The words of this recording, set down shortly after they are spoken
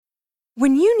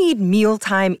When you need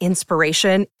mealtime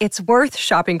inspiration, it's worth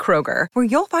shopping Kroger, where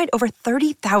you'll find over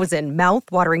 30,000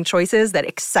 mouth-watering choices that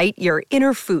excite your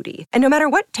inner foodie. And no matter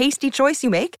what tasty choice you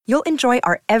make, you'll enjoy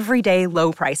our everyday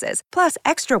low prices, plus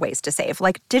extra ways to save,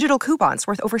 like digital coupons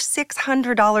worth over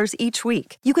 $600 each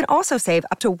week. You can also save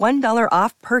up to $1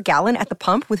 off per gallon at the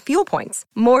pump with fuel points.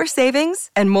 More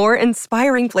savings and more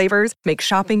inspiring flavors make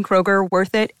shopping Kroger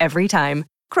worth it every time.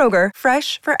 Kroger,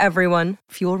 fresh for everyone.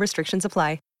 Fuel restrictions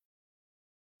apply.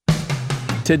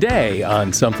 Today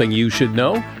on Something You Should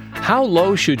Know, how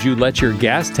low should you let your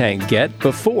gas tank get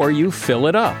before you fill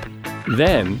it up?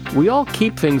 Then, we all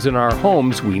keep things in our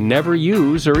homes we never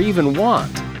use or even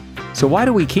want. So why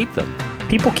do we keep them?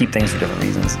 People keep things for different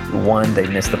reasons. One, they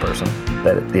miss the person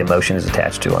that the emotion is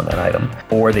attached to on that item,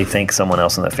 or they think someone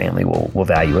else in the family will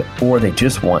value it, or they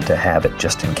just want to have it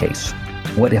just in case.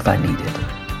 What if I need it?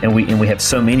 And we have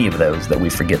so many of those that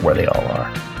we forget where they all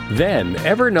are. Then,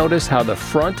 ever notice how the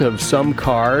front of some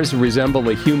cars resemble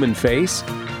a human face?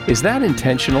 Is that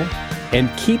intentional? And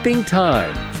keeping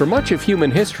time. For much of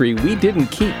human history, we didn't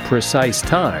keep precise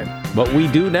time, but we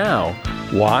do now.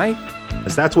 Why?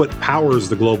 That's what powers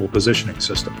the global positioning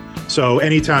system. So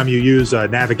anytime you use a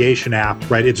navigation app,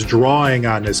 right, it's drawing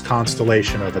on this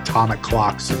constellation of atomic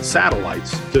clocks and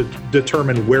satellites to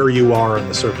determine where you are on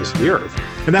the surface of the Earth.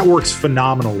 And that works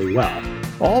phenomenally well.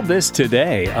 All this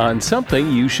today on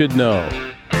Something You Should Know.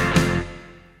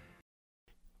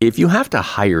 If you have to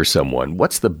hire someone,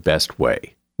 what's the best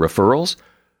way? Referrals?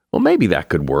 Well, maybe that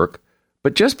could work.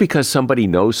 But just because somebody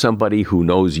knows somebody who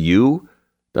knows you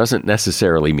doesn't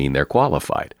necessarily mean they're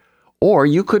qualified. Or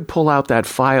you could pull out that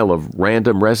file of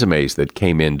random resumes that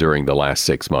came in during the last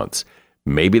 6 months.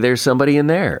 Maybe there's somebody in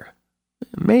there.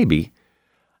 Maybe.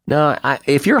 Now,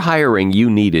 if you're hiring, you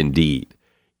need Indeed.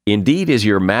 Indeed is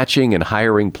your matching and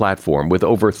hiring platform with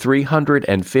over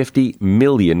 350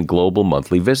 million global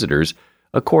monthly visitors,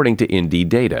 according to Indeed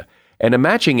data, and a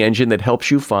matching engine that helps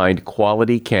you find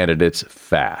quality candidates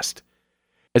fast.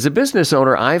 As a business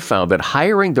owner, I've found that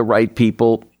hiring the right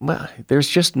people, well, there's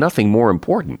just nothing more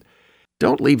important.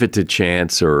 Don't leave it to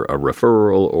chance or a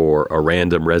referral or a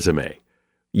random resume.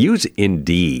 Use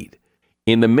Indeed.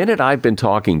 In the minute I've been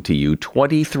talking to you,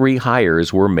 23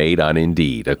 hires were made on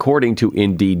Indeed, according to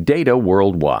Indeed data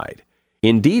worldwide.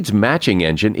 Indeed's matching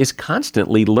engine is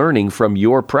constantly learning from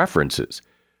your preferences.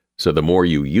 So the more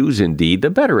you use Indeed,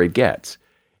 the better it gets.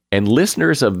 And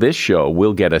listeners of this show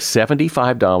will get a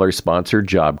 $75 sponsored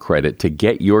job credit to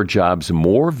get your jobs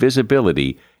more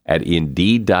visibility at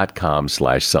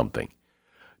Indeed.com/something.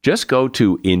 Just go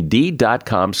to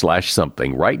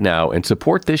Indeed.com/something right now and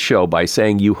support this show by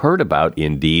saying you heard about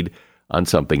Indeed on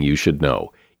Something You Should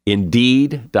Know.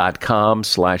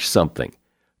 Indeed.com/something.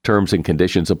 Terms and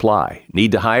conditions apply.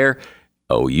 Need to hire?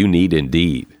 Oh, you need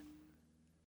Indeed.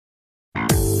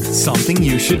 Something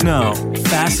you should know.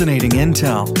 Fascinating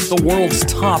intel, the world's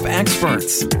top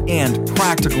experts, and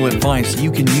practical advice you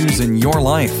can use in your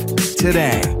life.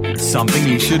 Today, Something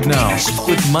You Should Know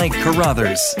with Mike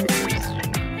Carruthers.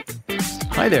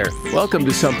 Hi there. Welcome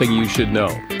to Something You Should Know.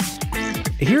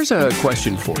 Here's a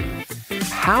question for you.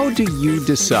 How do you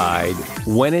decide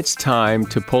when it's time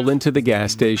to pull into the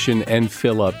gas station and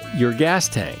fill up your gas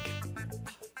tank?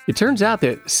 It turns out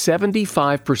that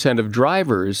 75% of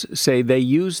drivers say they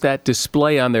use that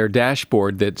display on their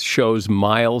dashboard that shows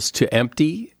miles to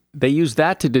empty. They use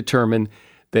that to determine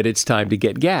that it's time to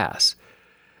get gas.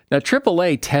 Now,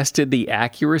 AAA tested the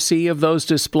accuracy of those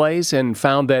displays and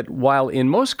found that while in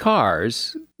most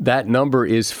cars that number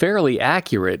is fairly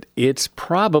accurate, it's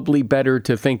probably better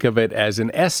to think of it as an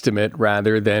estimate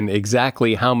rather than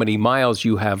exactly how many miles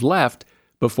you have left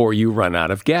before you run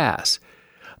out of gas.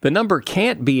 The number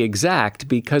can't be exact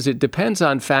because it depends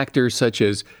on factors such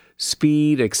as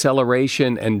speed,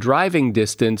 acceleration, and driving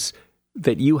distance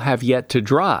that you have yet to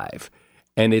drive.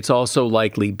 And it's also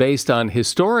likely based on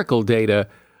historical data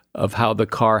of how the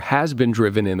car has been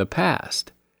driven in the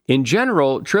past. In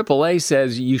general, AAA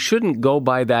says you shouldn't go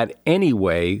by that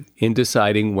anyway in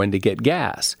deciding when to get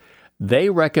gas. They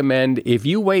recommend if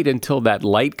you wait until that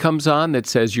light comes on that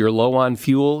says you're low on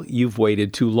fuel, you've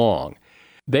waited too long.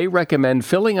 They recommend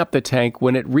filling up the tank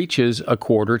when it reaches a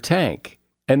quarter tank.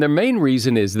 And the main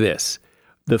reason is this.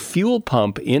 The fuel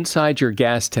pump inside your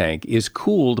gas tank is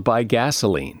cooled by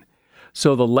gasoline.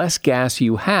 So the less gas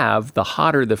you have, the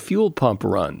hotter the fuel pump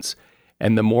runs,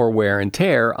 and the more wear and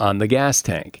tear on the gas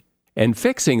tank. And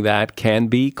fixing that can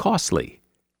be costly.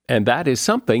 And that is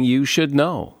something you should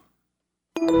know.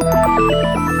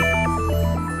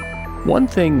 One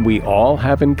thing we all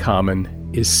have in common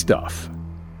is stuff.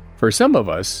 For some of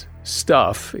us,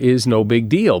 Stuff is no big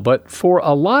deal, but for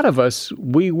a lot of us,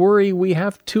 we worry we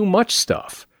have too much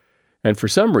stuff. And for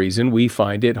some reason, we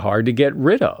find it hard to get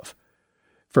rid of.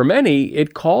 For many,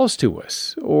 it calls to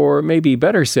us, or maybe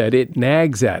better said, it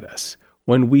nags at us.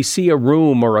 When we see a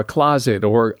room or a closet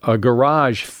or a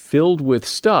garage filled with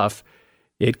stuff,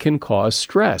 it can cause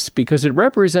stress because it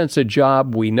represents a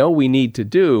job we know we need to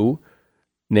do,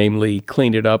 namely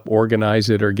clean it up, organize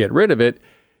it, or get rid of it,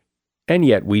 and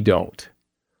yet we don't.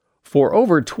 For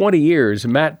over 20 years,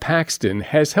 Matt Paxton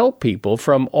has helped people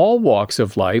from all walks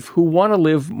of life who want to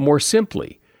live more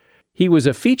simply. He was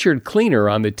a featured cleaner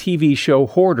on the TV show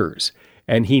Hoarders,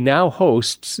 and he now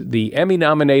hosts the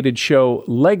Emmy-nominated show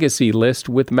Legacy List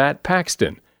with Matt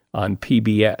Paxton on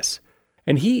PBS.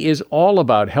 And he is all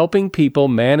about helping people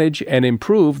manage and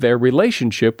improve their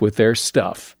relationship with their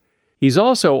stuff. He's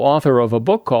also author of a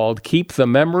book called Keep the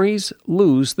Memories,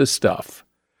 Lose the Stuff.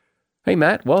 Hey,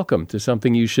 Matt, welcome to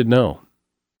Something You Should Know.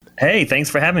 Hey, thanks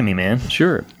for having me, man.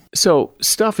 Sure. So,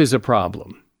 stuff is a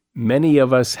problem. Many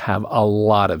of us have a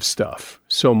lot of stuff,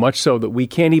 so much so that we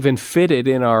can't even fit it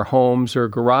in our homes or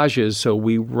garages, so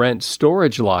we rent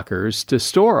storage lockers to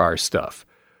store our stuff.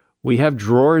 We have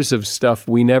drawers of stuff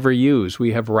we never use.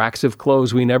 We have racks of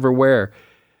clothes we never wear.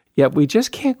 Yet we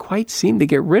just can't quite seem to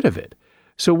get rid of it.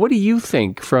 So what do you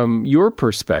think, from your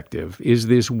perspective, is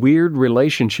this weird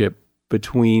relationship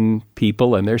between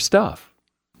people and their stuff?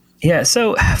 Yeah,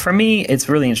 so for me, it's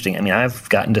really interesting. I mean, I've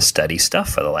gotten to study stuff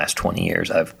for the last 20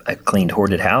 years. I've cleaned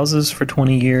hoarded houses for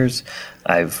 20 years.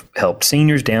 I've helped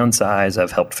seniors downsize.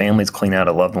 I've helped families clean out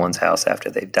a loved one's house after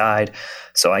they've died.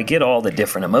 So I get all the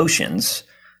different emotions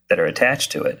that are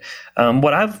attached to it.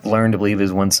 What I've learned to believe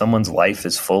is when someone's life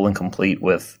is full and complete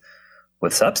with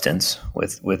substance,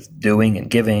 with doing and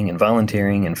giving and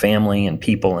volunteering and family and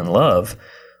people and love,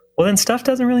 well, then stuff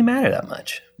doesn't really matter that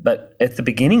much. But at the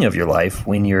beginning of your life,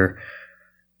 when you're,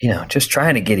 just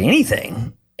trying to get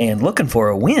anything and looking for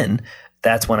a win,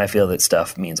 that's when I feel that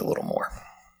stuff means a little more.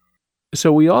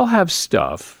 So we all have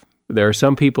stuff. There are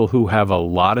some people who have a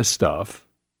lot of stuff.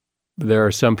 There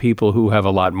are some people who have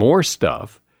a lot more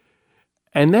stuff.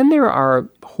 And then there are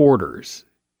hoarders,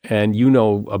 and you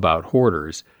know about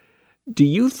hoarders. Do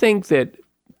you think that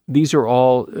these are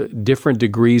all different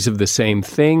degrees of the same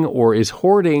thing, or is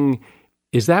hoarding,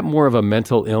 is that more of a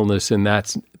mental illness, and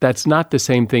that's not the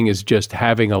same thing as just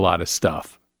having a lot of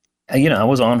stuff? I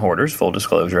was on Hoarders, full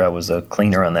disclosure. I was a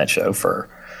cleaner on that show for,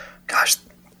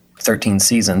 13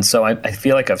 seasons. So I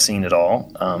feel like I've seen it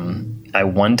all. I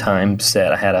one time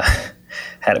said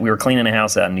we were cleaning a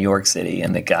house out in New York City,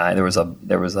 and the guy, there was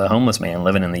a homeless man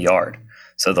living in the yard.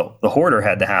 So the hoarder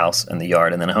had the house and the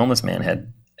yard, and then a homeless man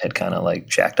had kind of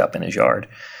like shacked up in his yard.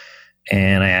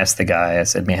 And I asked the guy, I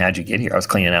said, man, how'd you get here? I was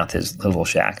cleaning out his little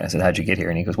shack. And I said, how'd you get here?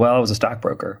 And he goes, well, I was a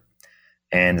stockbroker,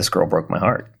 and this girl broke my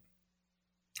heart.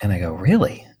 And I go,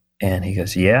 really? And he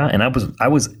goes, yeah. And I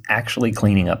was actually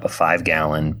cleaning up a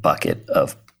 5-gallon bucket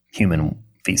of human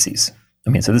feces.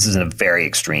 I mean, so this is a very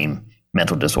extreme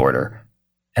mental disorder.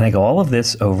 And I go, all of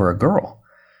this over a girl.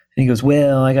 And he goes,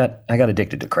 well, I got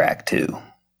addicted to crack too,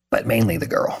 but mainly the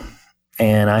girl.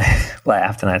 And I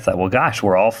laughed, and I thought, well, gosh,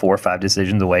 we're all 4 or 5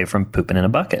 decisions away from pooping in a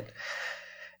bucket.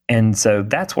 And so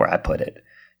that's where I put it.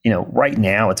 Right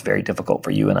now it's very difficult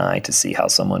for you and I to see how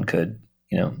someone could,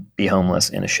 be homeless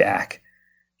in a shack,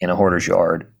 in a hoarder's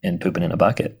yard, and pooping in a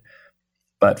bucket.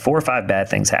 But 4 or 5 bad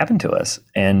things happen to us,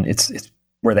 and it's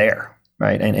we're there,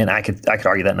 right? And I could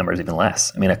argue that number is even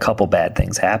less. I mean, a couple bad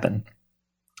things happen.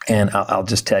 And I'll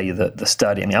just tell you the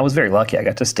study. I mean, I was very lucky. I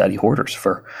got to study hoarders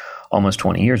for almost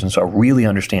 20 years. And so I really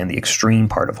understand the extreme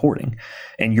part of hoarding.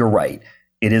 And you're right.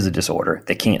 It is a disorder.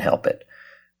 They can't help it.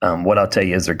 What I'll tell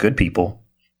you is they're good people.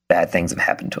 Bad things have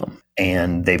happened to them.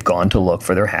 And they've gone to look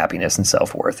for their happiness and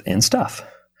self-worth in stuff.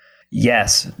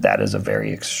 Yes, that is a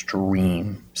very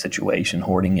extreme situation,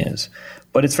 hoarding is.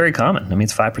 But it's very common. I mean,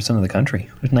 it's 5% of the country.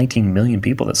 There's 19 million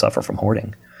people that suffer from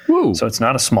hoarding. Woo. So it's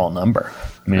not a small number.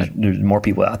 I mean, there's more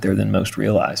people out there than most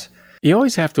realize. You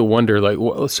always have to wonder,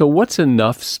 so what's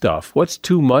enough stuff? What's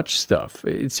too much stuff?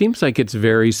 It seems like it's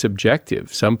very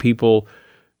subjective. Some people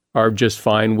are just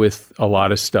fine with a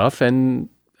lot of stuff, and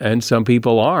some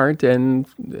people aren't, and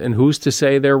who's to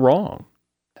say they're wrong?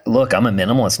 Look, I'm a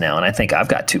minimalist now, and I think I've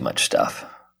got too much stuff.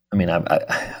 I mean,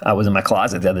 I was in my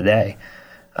closet the other day.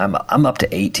 I'm up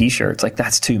to 8 T-shirts. Like,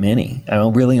 that's too many. I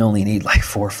really only need like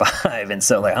 4 or 5. And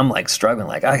so I'm like struggling,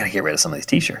 like, I got to get rid of some of these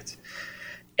T-shirts.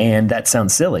 And that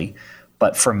sounds silly,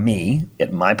 but for me,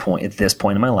 at this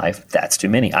point in my life, that's too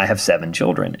many. I have 7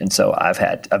 children. And so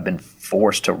I've been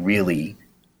forced to really,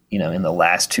 in the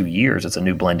last 2 years, it's a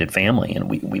new blended family. And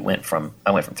I went from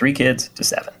 3 kids to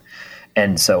 7.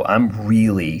 And so I'm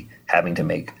really having to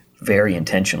make very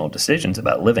intentional decisions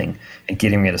about living and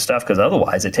getting rid of stuff, because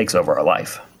otherwise it takes over our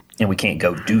life and we can't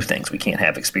go do things. We can't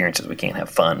have experiences. We can't have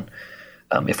fun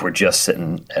if we're just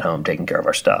sitting at home taking care of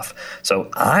our stuff. So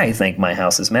I think my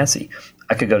house is messy.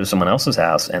 I could go to someone else's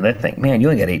house and they think, man, you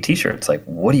only got 8 t-shirts. Like,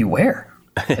 what do you wear?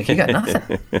 Like, you got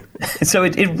nothing. So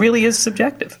it really is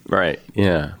subjective. Right.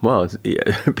 Yeah. Well,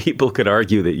 people could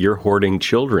argue that you're hoarding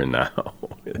children now.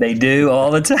 They do all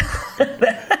the time.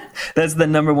 That's the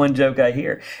number one joke I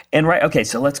hear. And right, okay,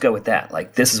 so let's go with that.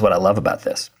 Like, this is what I love about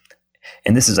this.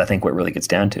 And this is, I think, what it really gets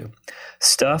down to.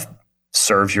 Stuff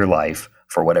serves your life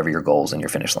for whatever your goals and your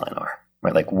finish line are,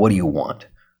 right? Like, what do you want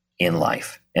in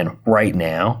life? And right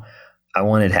now, I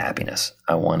wanted happiness.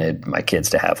 I wanted my kids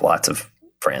to have lots of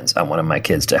friends. I wanted my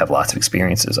kids to have lots of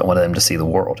experiences. I wanted them to see the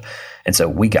world. And so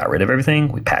we got rid of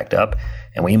everything. We packed up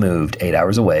and we moved 8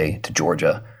 hours away to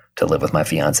Georgia to live with my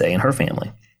fiance and her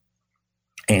family.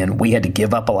 And we had to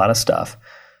give up a lot of stuff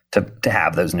to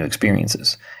have those new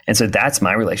experiences. And so that's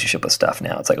my relationship with stuff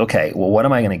now. It's like, okay, well, what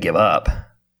am I going to give up?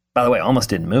 By the way, I almost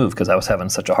didn't move because I was having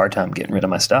such a hard time getting rid of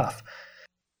my stuff.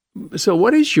 So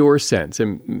what is your sense?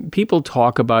 And people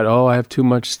talk about, oh, I have too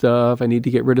much stuff. I need to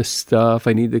get rid of stuff.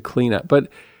 I need to clean up. But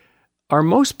are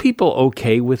most people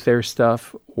okay with their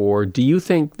stuff? Or do you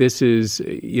think this is,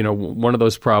 one of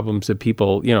those problems that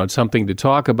people, it's something to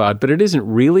talk about, but it isn't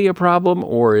really a problem,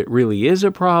 or it really is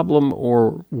a problem,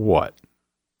 or what?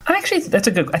 Actually, that's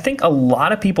I think a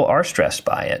lot of people are stressed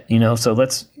by it, so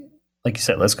let's, like you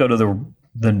said, let's go to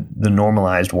the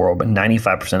normalized world, but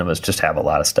 95% of us just have a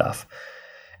lot of stuff.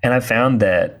 And I found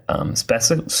that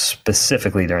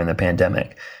specifically during the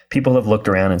pandemic, people have looked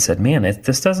around and said, man,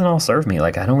 this doesn't all serve me.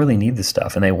 Like, I don't really need this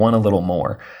stuff. And they want a little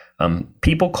more.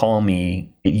 People call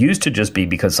me, it used to just be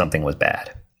because something was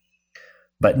bad.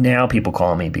 But now people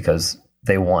call me because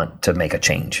they want to make a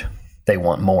change. They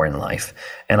want more in life.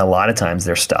 And a lot of times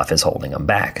their stuff is holding them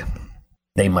back.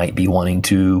 They might be wanting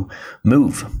to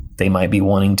move. They might be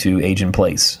wanting to age in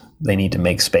place. They need to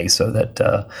make space so that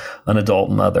an adult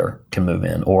mother can move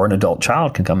in, or an adult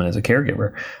child can come in as a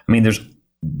caregiver. I mean,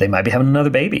 they might be having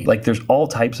another baby. Like, there's all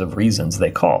types of reasons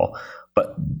they call,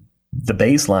 but the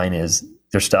baseline is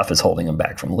their stuff is holding them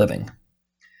back from living.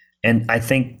 And I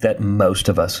think that most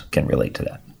of us can relate to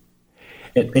that.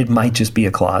 It might just be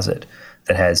a closet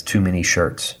that has too many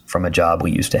shirts from a job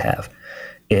we used to have.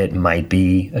 It might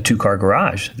be a 2-car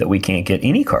garage that we can't get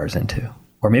any cars into,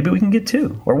 or maybe we can get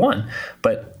 2 or 1,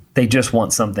 but they just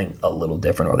want something a little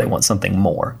different, or they want something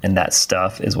more. And that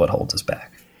stuff is what holds us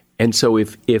back. And so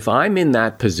if I'm in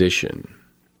that position,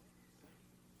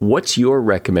 what's your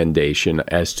recommendation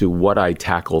as to what I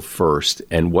tackle first,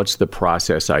 and what's the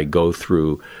process I go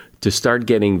through to start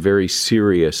getting very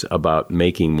serious about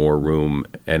making more room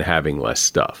and having less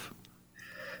stuff?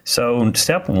 So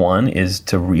step 1 is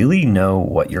to really know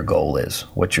what your goal is,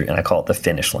 and I call it the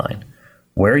finish line.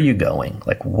 Where are you going?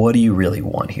 Like, what do you really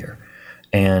want here?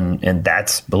 And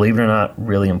that's, believe it or not,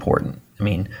 really important. I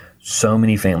mean, so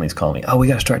many families call me, oh, we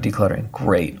got to start decluttering.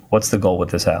 Great. What's the goal with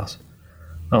this house?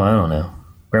 Oh, I don't know.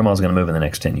 Grandma's going to move in the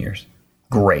next 10 years.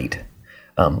 Great.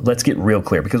 Let's get real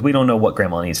clear, because we don't know what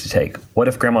grandma needs to take. What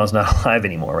if grandma's not alive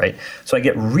anymore, right? So I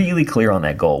get really clear on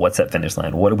that goal. What's that finish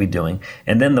line? What are we doing?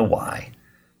 And then the why.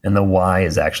 And the why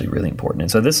is actually really important. And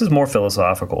so this is more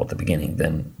philosophical at the beginning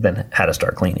than how to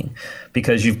start cleaning,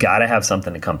 because you've got to have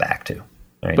something to come back to.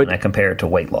 Right? But and I compare it to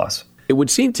weight loss. It would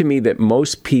seem to me that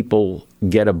most people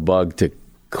get a bug to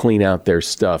clean out their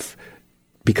stuff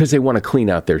because they want to clean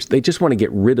out they just want to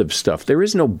get rid of stuff. There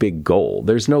is no big goal.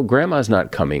 There's no grandma's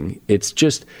not coming. It's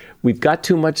just, we've got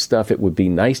too much stuff. It would be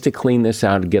nice to clean this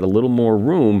out and get a little more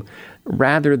room,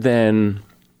 rather than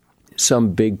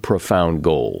some big profound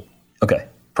goal. Okay.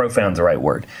 Profound's the right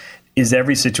word. Is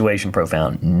every situation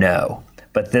profound? No.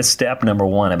 But this step number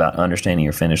 1 about understanding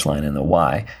your finish line and the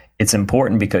why, it's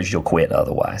important because you'll quit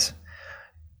otherwise.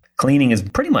 Cleaning is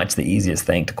pretty much the easiest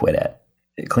thing to quit at.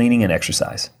 Cleaning and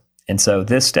exercise. And so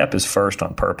this step is first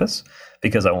on purpose,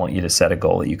 because I want you to set a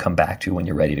goal that you come back to when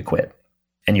you're ready to quit.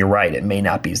 And you're right, it may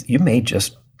not be, you may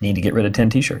just need to get rid of 10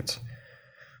 t-shirts.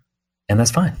 And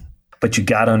that's fine. But you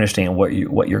got to understand what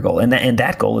your goal, and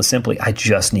that goal is simply, I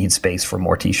just need space for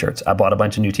more t-shirts. I bought a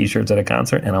bunch of new t-shirts at a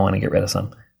concert and I want to get rid of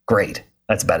some. Great.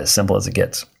 That's about as simple as it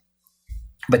gets.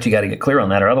 But you got to get clear on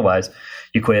that, or otherwise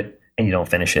you quit and you don't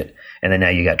finish it. And then now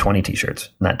you got 20 t-shirts,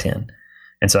 not 10.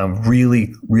 And so I'm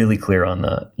really, really clear on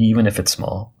even if it's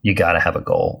small, you got to have a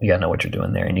goal. You got to know what you're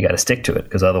doing there, and you got to stick to it,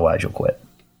 because otherwise you'll quit.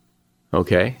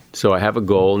 Okay. So I have a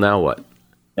goal. Now what?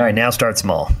 All right. Now start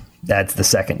small. That's the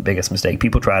second biggest mistake.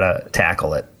 People try to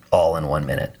tackle it all in 1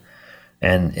 minute.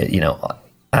 And,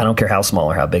 I don't care how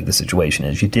small or how big the situation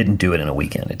is, you didn't do it in a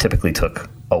weekend. It typically took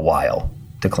a while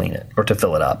to clean it or to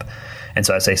fill it up. And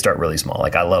so I say start really small.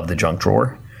 Like I love the junk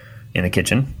drawer in the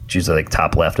kitchen. It's usually like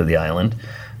top left of the island,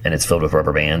 and it's filled with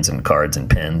rubber bands and cards and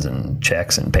pens and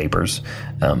checks and papers.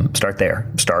 Start there.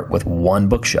 Start with one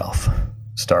bookshelf.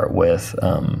 Start with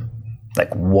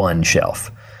like one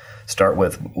shelf. Start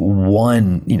with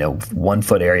one, 1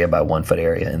 foot area by 1 foot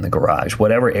area in the garage.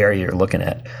 Whatever area you're looking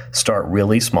at, start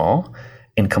really small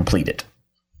and complete it.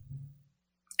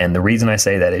 And the reason I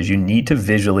say that is you need to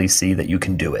visually see that you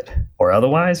can do it, or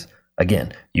otherwise,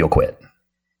 again, you'll quit.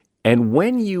 And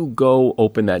when you go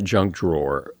open that junk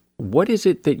drawer, what is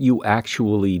it that you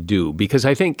actually do? Because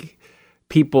I think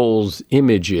people's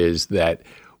image is that,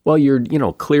 well, you're,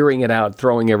 clearing it out,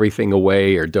 throwing everything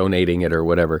away or donating it or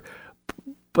whatever.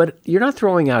 But you're not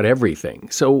throwing out everything.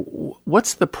 So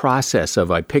what's the process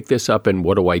of I pick this up and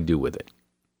what do I do with it?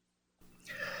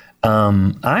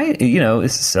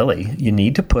 This is silly. You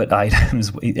need to put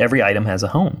items, every item has a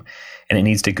home, and it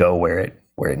needs to go where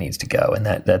it needs to go. And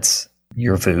that's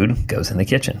your food goes in the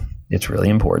kitchen. It's really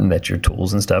important that your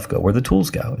tools and stuff go where the tools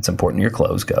go. It's important your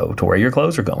clothes go to where your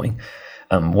clothes are going.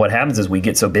 What happens is we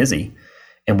get so busy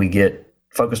and we get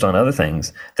focused on other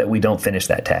things that we don't finish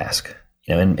that task.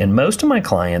 And most of my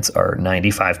clients are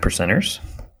 95%ers,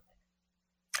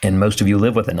 and most of you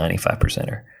live with a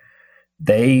 95%er.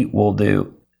 They will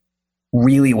do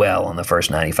really well on the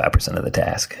first 95% of the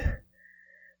task.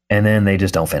 And then they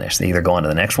just don't finish. They either go on to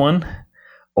the next one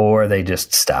or they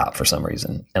just stop for some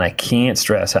reason. And I can't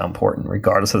stress how important,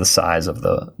 regardless of the size of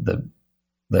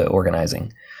the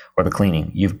organizing or the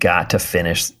cleaning, you've got to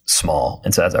finish small.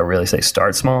 And so as I really say,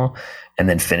 start small and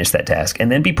then finish that task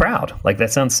and then be proud. Like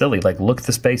that sounds silly. Like look at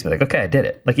the space, be like, okay, I did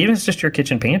it. Like even if it's just your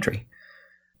kitchen pantry,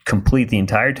 complete the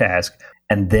entire task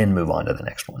and then move on to the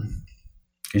next one.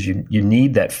 Because you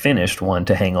need that finished one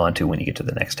to hang on to when you get to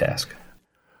the next task.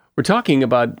 We're talking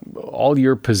about all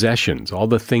your possessions, all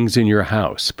the things in your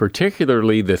house,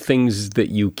 particularly the things that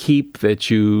you keep that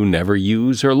you never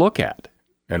use or look at,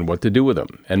 and what to do with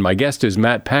them. And my guest is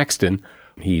Matt Paxton.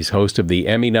 He's host of the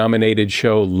Emmy-nominated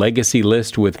show Legacy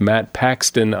List with Matt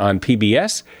Paxton on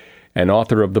PBS, and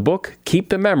author of the book Keep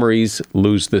the Memories,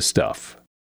 Lose the Stuff.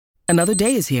 Another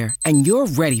day is here, and you're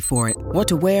ready for it. What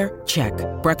to wear? Check.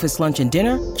 Breakfast, lunch, and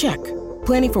dinner? Check.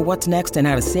 Planning for what's next and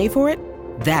how to save for it?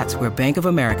 That's where Bank of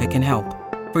America can help.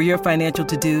 For your financial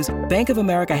to-dos, Bank of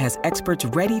America has experts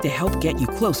ready to help get you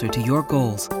closer to your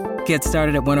goals. Get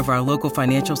started at one of our local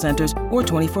financial centers or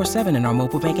 24/7 in our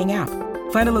mobile banking app.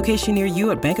 Find a location near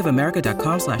you at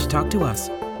bankofamerica.com/talktous.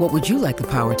 What would you like the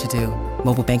power to do?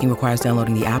 Mobile banking requires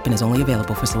downloading the app and is only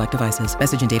available for select devices.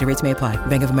 Message and data rates may apply.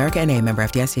 Bank of America N.A., member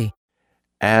FDIC.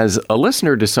 As a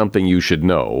listener to Something You Should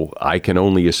Know, I can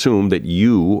only assume that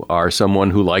you are someone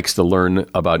who likes to learn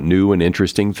about new and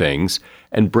interesting things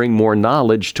and bring more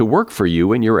knowledge to work for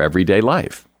you in your everyday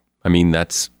life. I mean,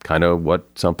 that's kind of what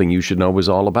Something You Should Know is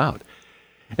all about.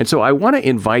 And so I want to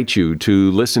invite you to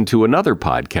listen to another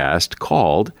podcast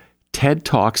called TED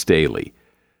Talks Daily.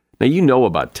 Now, you know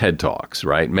about TED Talks,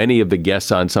 right? Many of the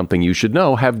guests on Something You Should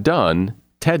Know have done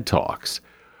TED Talks.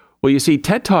 Well, you see,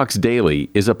 TED Talks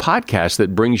Daily is a podcast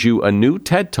that brings you a new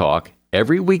TED Talk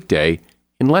every weekday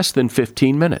in less than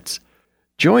 15 minutes.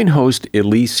 Join host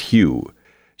Elise Hu.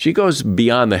 She goes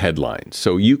beyond the headlines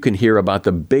so you can hear about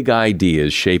the big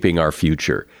ideas shaping our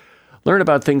future. Learn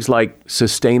about things like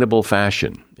sustainable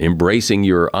fashion, embracing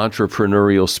your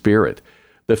entrepreneurial spirit,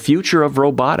 the future of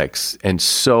robotics, and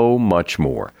so much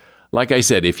more. Like I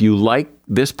said, if you like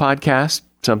this podcast,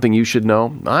 Something You Should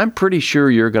Know, I'm pretty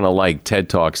sure you're going to like TED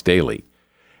Talks Daily.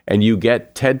 And you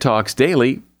get TED Talks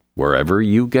Daily wherever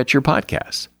you get your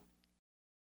podcasts.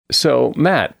 So,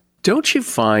 Matt, don't you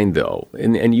find, though,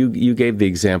 and you gave the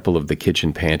example of the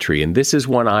kitchen pantry, and this is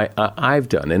one I've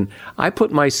done, and I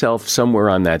put myself somewhere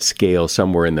on that scale,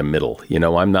 somewhere in the middle.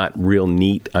 I'm not real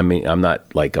neat. I mean, I'm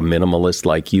not like a minimalist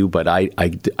like you, but I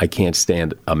can't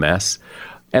stand a mess.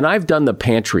 And I've done the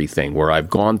pantry thing where I've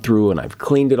gone through and I've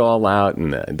cleaned it all out,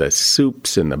 and the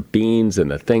soups and the beans and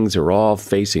the things are all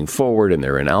facing forward and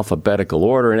they're in alphabetical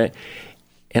order in it.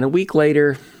 And a week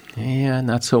later,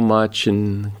 not so much,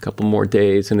 and a couple more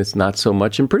days and it's not so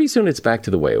much. And pretty soon it's back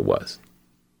to the way it was.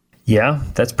 Yeah,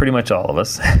 that's pretty much all of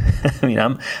us. I mean,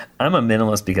 I'm a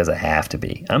minimalist because I have to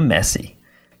be. I'm messy.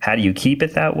 How do you keep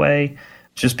it that way?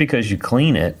 Just because you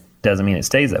clean it doesn't mean it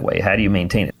stays that way. How do you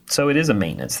maintain it? So it is a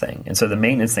maintenance thing. And so the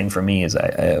maintenance thing for me is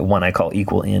one I call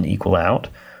equal in, equal out.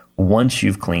 Once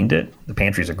you've cleaned it, the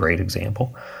pantry is a great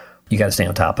example, you got to stay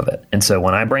on top of it. And so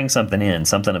when I bring something in,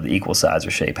 something of the equal size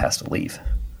or shape has to leave.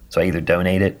 So I either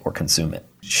donate it or consume it.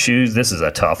 Shoes, this is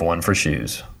a tough one for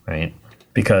shoes, right?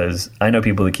 because I know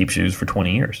people that keep shoes for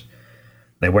 20 years.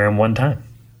 They wear them one time.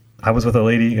 I was with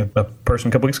a person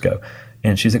a couple weeks ago,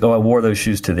 and she's like, oh, I wore those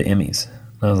shoes to the Emmys.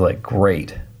 I was like,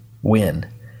 great. When?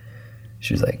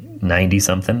 She was like, 90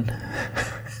 something.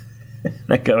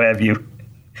 I go, have you?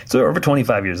 So they're over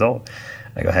 25 years old.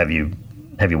 I go, have you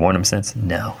worn them since?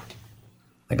 No.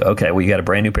 I go, okay, well, you got a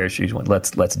brand new pair of shoes.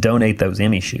 Let's donate those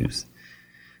Emmy shoes.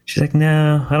 She's like,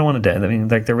 no, I don't want to donate. I mean,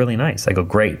 like, they're really nice. I go,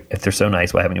 great. If they're so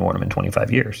nice, why haven't you worn them in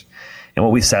 25 years? And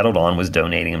what we settled on was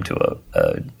donating them to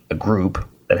a group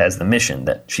that has the mission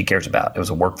that she cares about. It was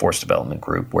a workforce development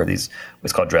group where it's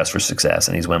called Dress for Success,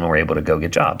 and these women were able to go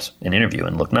get jobs and interview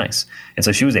and look nice. And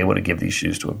so she was able to give these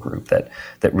shoes to a group that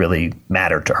really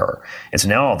mattered to her. And so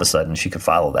now all of a sudden she could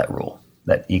follow that rule,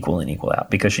 that equal and equal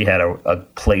out, because she had a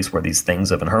place where these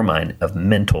things in her mind of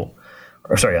emotional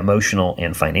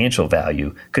and financial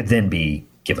value could then be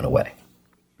given away.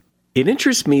 It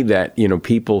interests me that,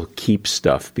 people keep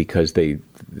stuff because they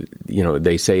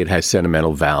say it has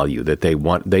sentimental value, that they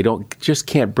just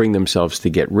can't bring themselves to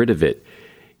get rid of it.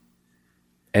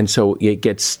 And so it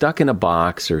gets stuck in a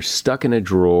box or stuck in a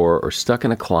drawer or stuck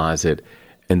in a closet,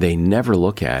 and they never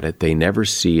look at it. They never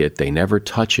see it. They never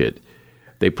touch it.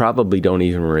 They probably don't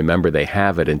even remember they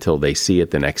have it until they see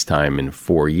it the next time in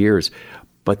 4 years,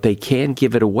 but they can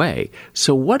give it away.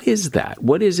 So what is that?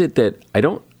 What is it that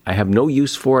I have no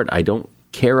use for it. I don't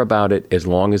care about it as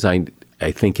long as I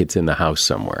think it's in the house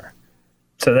somewhere.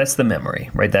 So that's the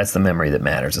memory, right? That's the memory that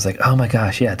matters. It's like, oh my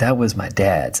gosh, yeah, that was my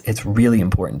dad's. It's really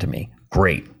important to me.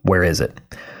 Great. Where is it?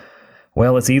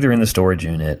 Well, it's either in the storage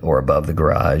unit or above the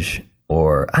garage,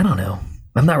 or I don't know.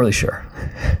 I'm not really sure.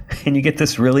 And you get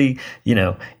this really,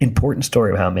 important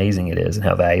story of how amazing it is and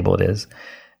how valuable it is.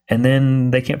 And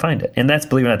then they can't find it. And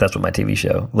believe it or not, that's what my TV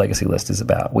show, Legacy List, is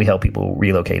about. We help people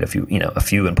relocate a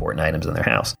few important items in their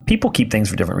house. People keep things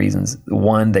for different reasons.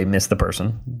 One, they miss the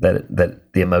person that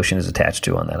the emotion is attached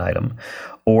to on that item.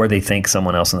 Or they think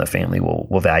someone else in the family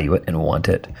will value it and want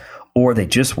it. Or they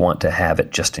just want to have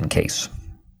it just in case.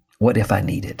 What if I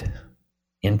need it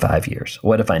in 5 years?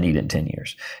 What if I need it in 10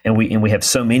 years? And we have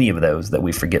so many of those that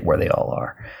we forget where they all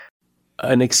are.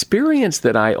 An experience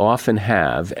that I often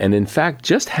have, and in fact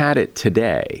just had it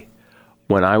today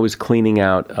when I was cleaning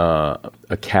out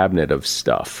a cabinet of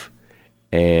stuff,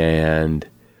 and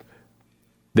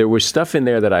there was stuff in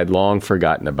there that I'd long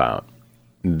forgotten about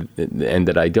and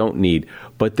that I don't need,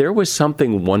 but there was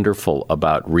something wonderful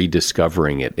about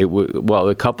rediscovering it.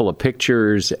 A couple of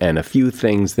pictures and a few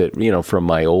things that, from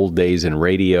my old days in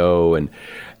radio, and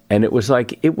it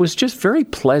was just very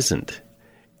pleasant.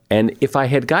 And if I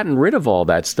had gotten rid of all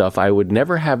that stuff, I would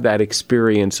never have that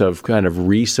experience of kind of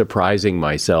re-surprising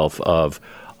myself of,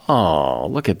 oh,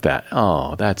 look at that.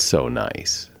 Oh, that's so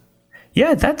nice.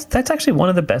 Yeah, that's actually one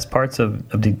of the best parts of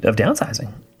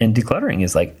downsizing and decluttering,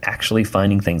 is like actually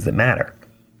finding things that matter.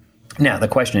 Now, the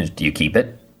question is, do you keep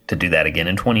it to do that again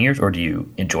in 20 years, or do you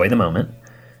enjoy the moment,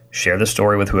 share the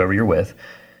story with whoever you're with,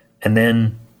 and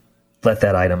then let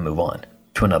that item move on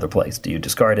to another place? Do you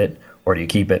discard it, or do you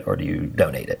keep it, or do you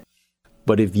donate it?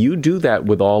 But if you do that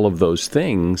with all of those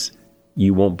things,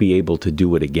 you won't be able to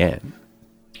do it again.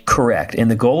 Correct.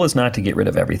 And the goal is not to get rid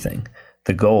of everything.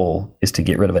 The goal is to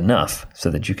get rid of enough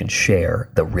so that you can share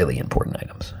the really important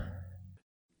items.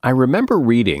 I remember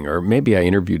reading, or maybe I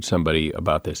interviewed somebody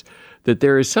about this, that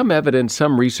there is some evidence,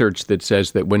 some research that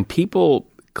says that when people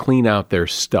clean out their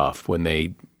stuff, when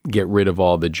they get rid of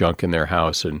all the junk in their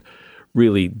house and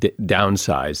really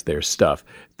downsize their stuff,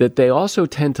 that they also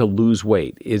tend to lose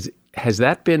weight. Has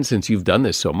that been, since you've done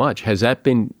this so much, has that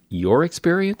been your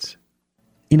experience?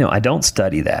 I don't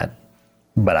study that,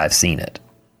 but I've seen it.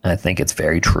 I think it's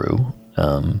very true.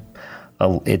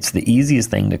 It's the easiest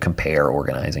thing to compare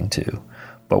organizing to.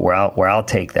 But where I'll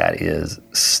take that is,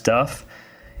 stuff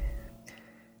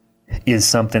is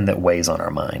something that weighs on our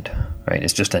mind, right?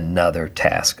 It's just another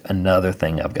task, another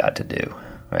thing I've got to do.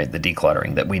 Right, the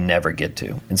decluttering that we never get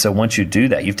to. And so once you do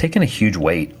that, you've taken a huge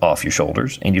weight off your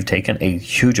shoulders, and you've taken a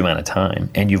huge amount of time,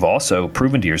 and you've also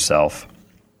proven to yourself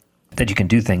that you can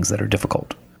do things that are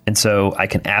difficult. And so I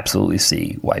can absolutely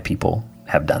see why people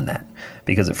have done that,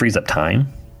 because it frees up time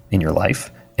in your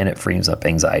life, and it frees up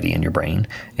anxiety in your brain,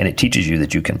 and it teaches you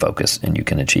that you can focus and you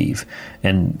can achieve.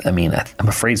 And I mean, I'm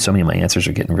afraid so many of my answers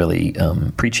are getting really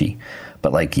preachy,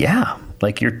 but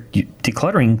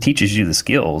decluttering teaches you the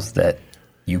skills that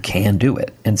you can do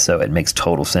it. And so it makes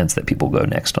total sense that people go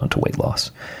next onto weight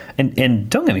loss. And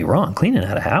don't get me wrong, cleaning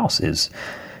out a house is,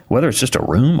 whether it's just a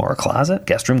room or a closet,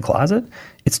 guest room closet,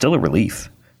 it's still a relief,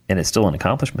 and it's still an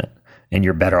accomplishment. And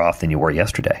you're better off than you were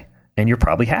yesterday. And you're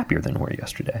probably happier than you were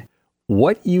yesterday.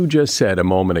 What you just said a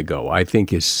moment ago, I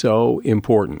think is so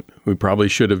important. We probably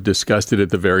should have discussed it at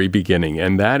the very beginning.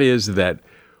 And that is that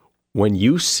when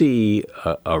you see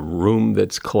a room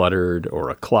that's cluttered or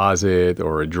a closet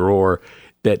or a drawer,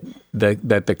 that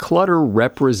the clutter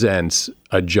represents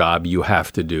a job you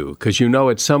have to do, because you know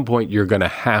at some point you're going to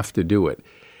have to do it.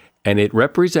 And it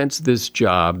represents this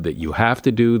job that you have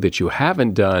to do that you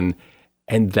haven't done,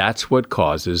 and that's what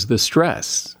causes the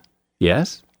stress.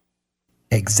 Yes?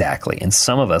 Exactly. And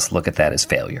some of us look at that as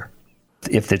failure.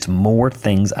 If there's more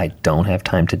things I don't have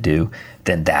time to do,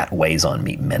 then that weighs on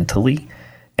me mentally,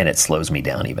 and it slows me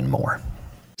down even more.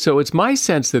 So it's my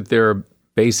sense that there are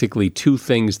basically two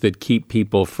things that keep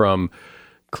people from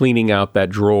cleaning out that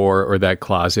drawer or that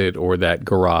closet or that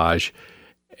garage.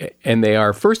 And they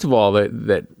are, first of all,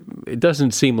 that it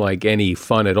doesn't seem like any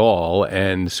fun at all,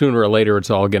 and sooner or later it's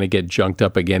all going to get junked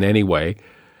up again anyway.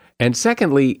 And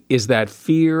secondly, is that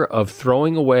fear of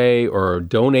throwing away or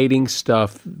donating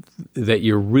stuff that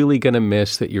you're really going to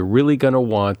miss, that you're really going to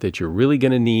want, that you're really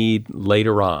going to need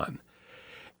later on.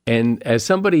 And as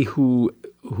somebody who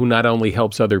not only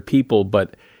helps other people,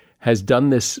 but has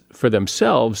done this for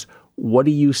themselves, what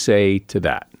do you say to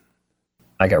that?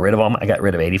 I got rid of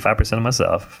 85% of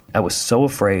myself. I was so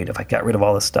afraid if I got rid of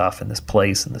all this stuff and this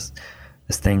place and this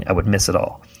thing, I would miss it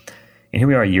all. And here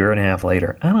we are a year and a half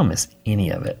later. I don't miss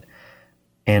any of it.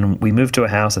 And we moved to a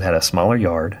house that had a smaller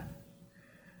yard.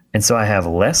 And so I have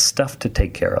less stuff to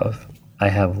take care of. I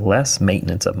have less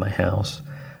maintenance of my house.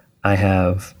 I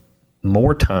have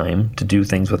more time to do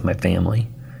things with my family.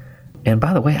 And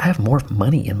by the way, I have more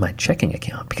money in my checking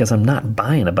account because I'm not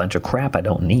buying a bunch of crap I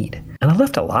don't need. And I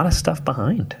left a lot of stuff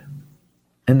behind.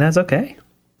 And that's okay.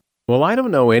 Well, I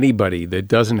don't know anybody that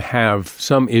doesn't have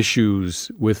some issues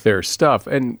with their stuff.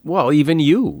 And, well, even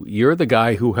you're the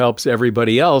guy who helps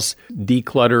everybody else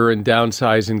declutter and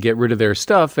downsize and get rid of their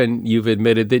stuff. And you've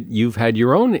admitted that you've had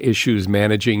your own issues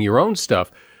managing your own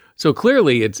stuff. So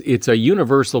clearly it's a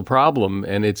universal problem,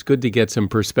 and it's good to get some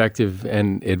perspective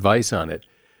and advice on it.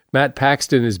 Matt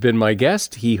Paxton has been my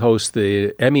guest. He hosts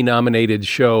the Emmy-nominated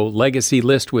show Legacy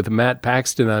List with Matt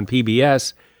Paxton on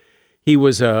PBS. He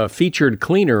was a featured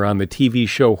cleaner on the TV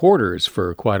show Hoarders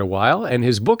for quite a while, and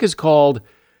his book is called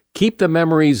Keep the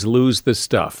Memories, Lose the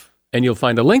Stuff. And you'll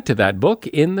find a link to that book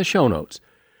in the show notes.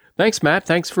 Thanks, Matt.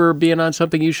 Thanks for being on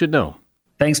Something You Should Know.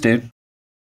 Thanks, dude.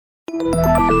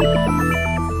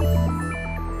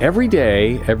 Every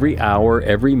day, every hour,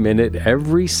 every minute,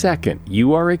 every second,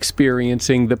 you are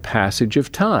experiencing the passage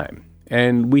of time.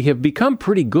 And we have become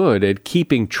pretty good at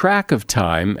keeping track of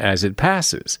time as it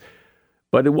passes.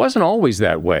 But it wasn't always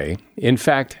that way. In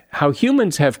fact, how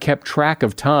humans have kept track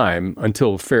of time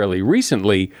until fairly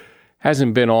recently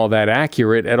hasn't been all that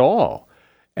accurate at all.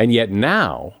 And yet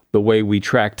now, the way we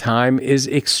track time is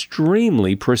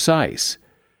extremely precise.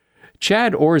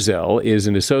 Chad Orzel is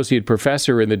an associate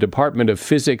professor in the Department of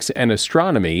Physics and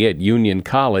Astronomy at Union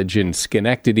College in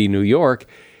Schenectady, New York,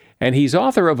 and he's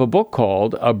author of a book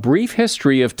called A Brief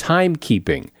History of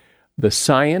Timekeeping: The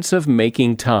Science of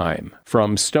Making Time,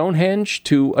 From Stonehenge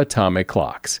to Atomic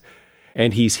Clocks.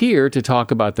 And he's here to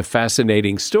talk about the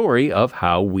fascinating story of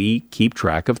how we keep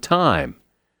track of time.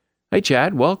 Hey,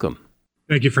 Chad, welcome.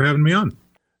 Thank you for having me on.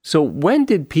 So when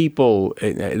did people,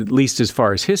 at least as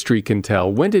far as history can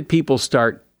tell, when did people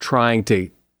start trying to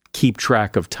keep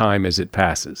track of time as it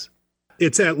passes?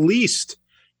 It's at least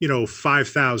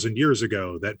 5,000 years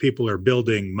ago that people are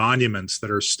building monuments that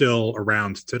are still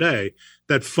around today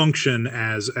that function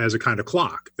as a kind of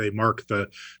clock. They mark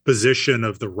the position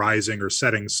of the rising or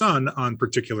setting sun on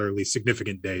particularly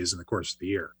significant days in the course of the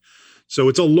year. So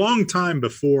it's a long time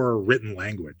before written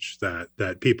language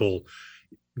that people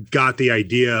got the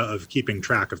idea of keeping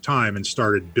track of time and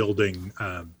started building,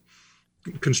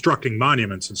 constructing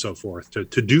monuments and so forth to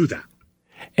do that.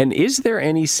 And is there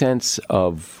any sense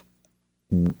of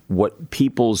what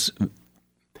people's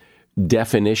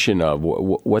definition of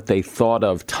what they thought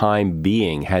of time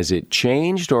being? Has it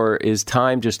changed, or is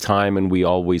time just time and we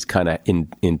always kind of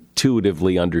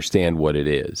intuitively understand what it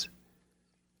is?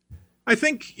 I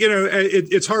think,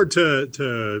 it's hard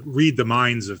to read the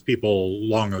minds of people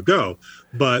long ago,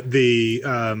 but the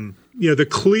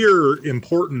clear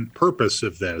important purpose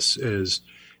of this is,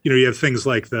 you have things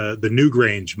like the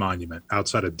Newgrange Monument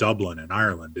outside of Dublin in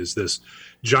Ireland is this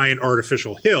giant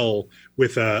artificial hill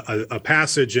with a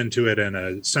passage into it and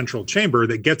a central chamber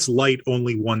that gets light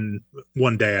only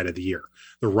one day out of the year.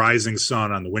 The rising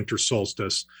sun on the winter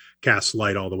solstice casts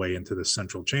light all the way into this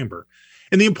central chamber.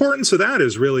 And the importance of that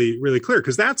is really, really clear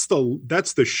because that's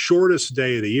the shortest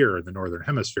day of the year in the Northern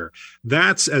Hemisphere.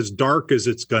 That's as dark as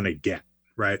it's going to get.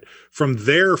 right? From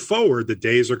there forward, the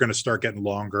days are going to start getting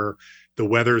longer. The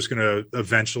weather is going to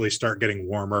eventually start getting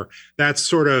warmer. That's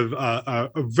sort of a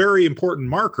very important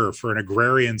marker for an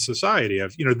agrarian society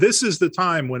of, this is the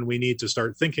time when we need to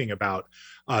start thinking about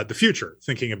the future,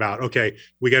 thinking about, okay,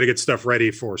 we got to get stuff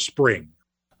ready for spring.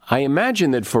 I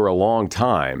imagine that for a long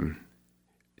time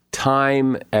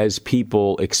as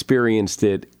people experienced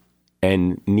it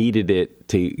and needed it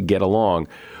to get along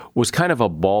was kind of a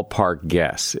ballpark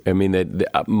guess. I mean,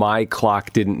 that my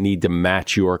clock didn't need to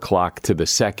match your clock to the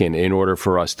second in order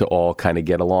for us to all kind of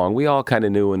get along. We all kind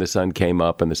of knew when the sun came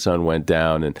up and the sun went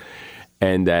down,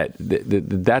 and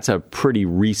that's a pretty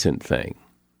recent thing.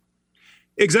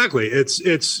 Exactly.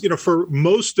 It's for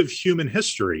most of human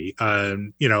history,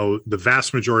 the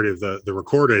vast majority of the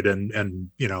recorded and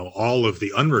all of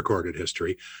the unrecorded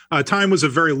history, time was a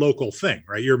very local thing,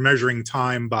 right? You're measuring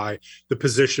time by the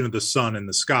position of the sun in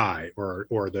the sky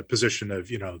or the position of,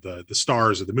 the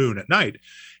stars of the moon at night.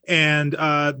 And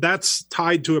that's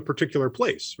tied to a particular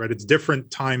place, right? It's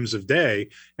different times of day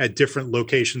at different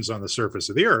locations on the surface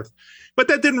of the earth. But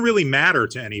that didn't really matter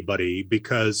to anybody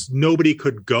because nobody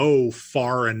could go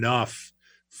far enough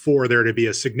for there to be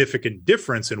a significant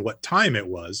difference in what time it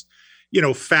was,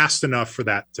 fast enough for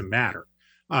that to matter.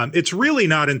 It's really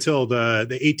not until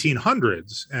the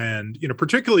 1800s and,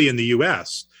 particularly in the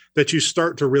US, that you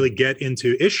start to really get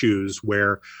into issues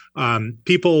where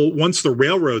people, once the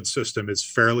railroad system is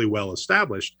fairly well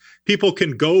established, people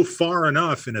can go far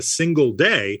enough in a single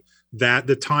day that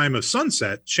the time of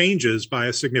sunset changes by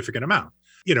a significant amount.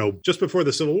 Just before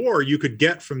the Civil War, you could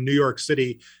get from New York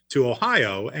City to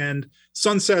Ohio, and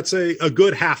sunset's a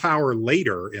good half hour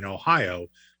later in Ohio.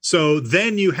 So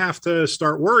then you have to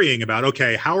start worrying about,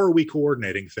 okay, how are we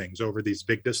coordinating things over these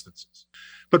big distances?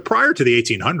 But prior to the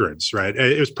 1800s, right,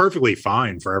 it was perfectly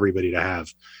fine for everybody to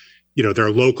have,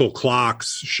 their local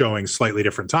clocks showing slightly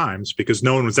different times because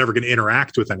no one was ever going to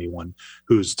interact with anyone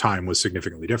whose time was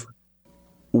significantly different.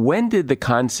 When did the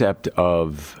concept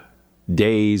of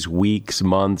days, weeks,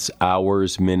 months,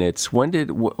 hours, minutes,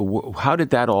 how did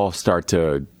that all start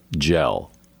to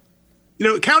gel?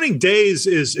 Counting days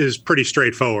is pretty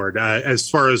straightforward. As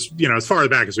far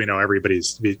back as we know,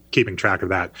 everybody's keeping track of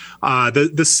that.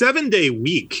 The 7-day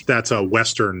week, that's a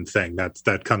Western thing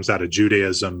that comes out of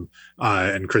Judaism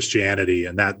and Christianity,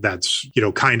 and that's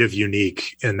kind of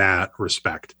unique in that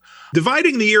respect.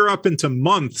 Dividing the year up into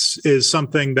months is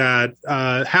something that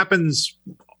happens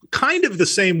kind of the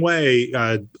same way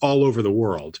all over the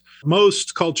world.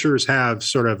 Most cultures have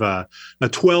sort of a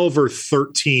 12 or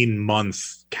 13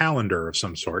 month calendar of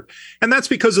some sort. And that's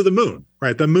because of the moon,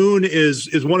 right? The moon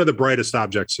is one of the brightest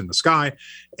objects in the sky,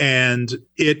 and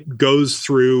it goes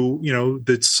through,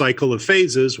 the cycle of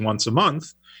phases once a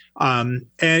month. And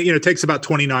it takes about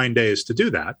 29 days to do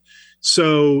that.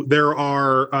 So there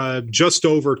are just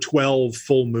over 12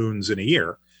 full moons in a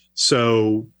year.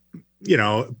 So,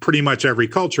 pretty much every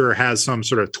culture has some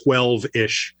sort of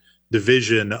 12-ish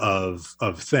division of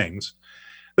things.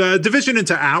 The division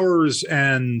into hours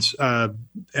and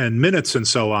minutes and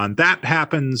so on, that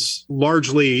happens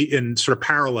largely in sort of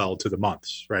parallel to the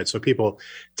months, right? So people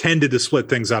tended to split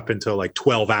things up into like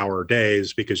 12-hour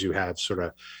days because you have sort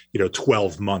of,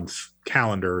 12-month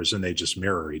calendars and they just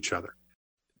mirror each other.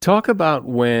 Talk about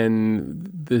when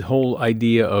the whole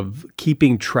idea of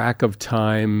keeping track of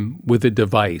time with a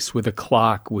device, with a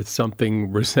clock, with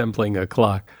something resembling a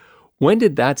clock. When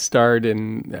did that start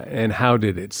and how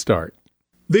did it start?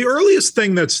 The earliest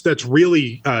thing that's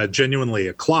really genuinely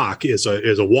a clock is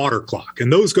a water clock,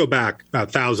 and those go back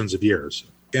thousands of years.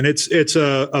 And it's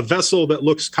a vessel that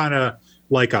looks kind of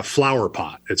like a flower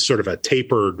pot. It's sort of a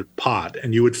tapered pot,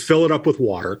 and you would fill it up with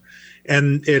water.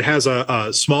 And it has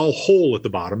a small hole at the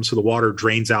bottom, so the water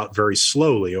drains out very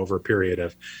slowly over a period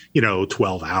of,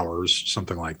 12 hours,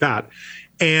 something like that.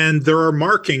 And there are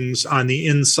markings on the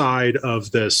inside of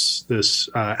this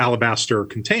alabaster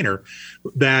container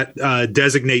that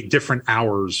designate different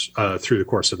hours through the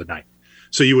course of the night.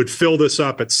 So you would fill this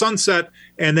up at sunset,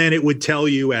 and then it would tell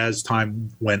you as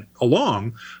time went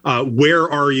along, where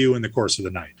are you in the course of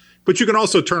the night. But you can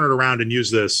also turn it around and use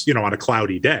this, on a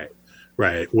cloudy day.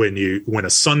 Right. When a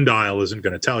sundial isn't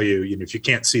going to tell you, if you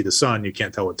can't see the sun, you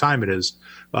can't tell what time it is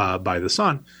by the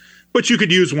sun. But you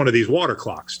could use one of these water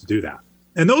clocks to do that.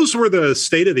 And those were the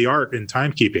state of the art in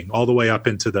timekeeping all the way up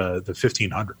into the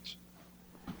 1500s.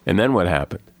 And then what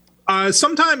happened?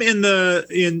 Sometime in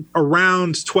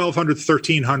around 1200,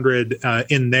 1300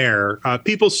 in there,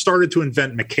 people started to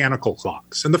invent mechanical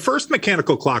clocks. And the first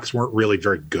mechanical clocks weren't really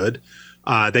very good.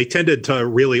 They tended to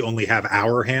really only have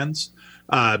hour hands.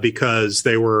 because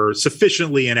they were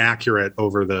sufficiently inaccurate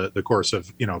over the course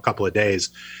of a couple of days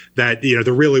that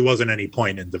there really wasn't any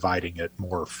point in dividing it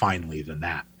more finely than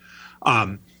that.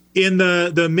 In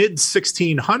the mid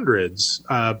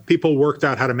 1600s, people worked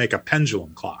out how to make a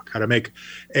pendulum clock,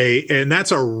 and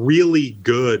that's a really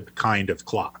good kind of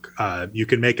clock. You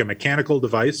can make a mechanical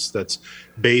device that's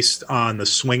based on the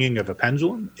swinging of a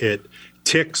pendulum. It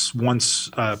ticks once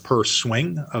per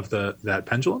swing of that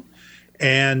pendulum,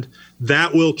 and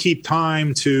that will keep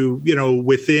time to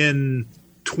within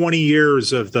 20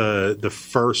 years of the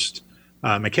first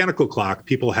mechanical clock.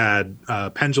 People had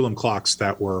pendulum clocks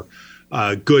that were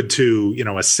good to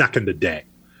a second a day,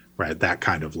 right? That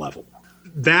kind of level.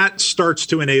 That starts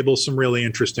to enable some really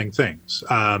interesting things.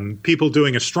 People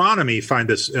doing astronomy find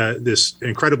this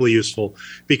incredibly useful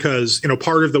because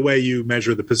part of the way you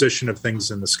measure the position of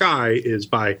things in the sky is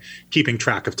by keeping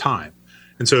track of time.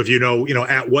 And so if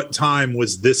at what time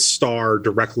was this star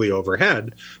directly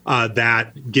overhead,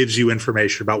 that gives you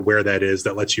information about where that is,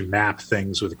 that lets you map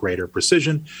things with greater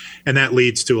precision. And that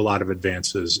leads to a lot of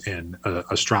advances in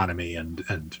astronomy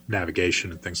and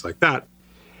navigation and things like that.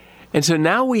 And so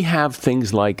now we have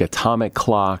things like atomic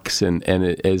clocks, and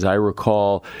as I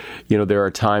recall, there are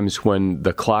times when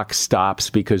the clock stops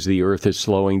because the Earth is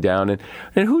slowing down.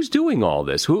 And who's doing all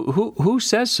this? Who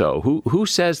says so? Who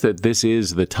says that this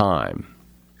is the time?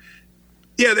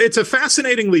 Yeah, it's a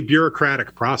fascinatingly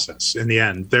bureaucratic process in the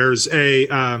end. There's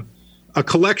a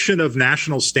collection of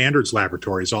national standards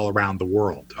laboratories all around the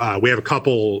world. We have a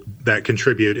couple that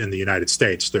contribute in the United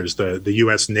States. There's the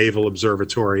U.S. Naval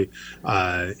Observatory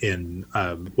in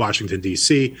Washington,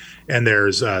 D.C., and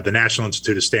there's the National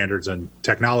Institute of Standards and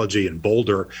Technology in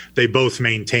Boulder. They both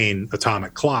maintain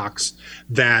atomic clocks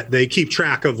that they keep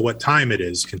track of what time it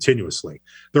is continuously.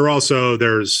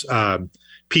 There's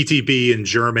PTB in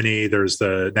Germany, there's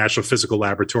the National Physical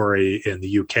Laboratory in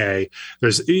the UK.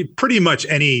 There's pretty much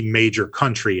any major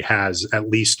country has at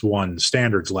least one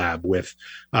standards lab with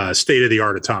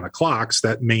state-of-the-art atomic clocks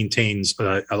that maintains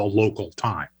a local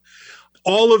time.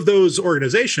 All of those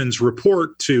organizations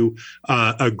report to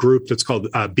a group that's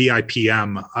called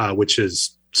BIPM, which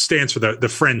stands for the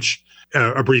French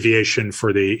abbreviation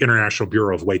for the International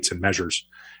Bureau of Weights and Measures.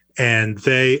 And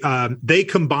they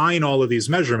combine all of these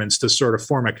measurements to sort of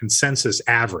form a consensus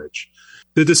average.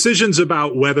 The decisions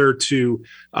about whether to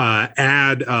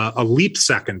add a leap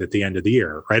second at the end of the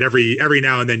year, right? Every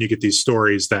now and then you get these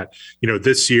stories that,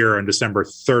 this year on December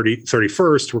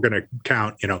 31st, we're going to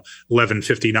count,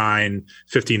 11:59,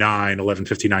 59,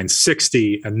 11:59,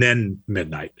 60, and then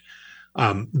midnight.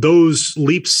 Those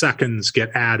leap seconds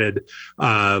get added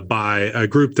by a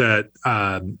group that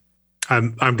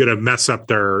I'm going to mess up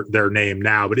their name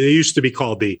now, but it used to be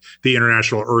called the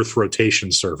International Earth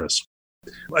Rotation Service.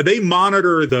 They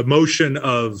monitor the motion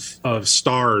of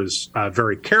stars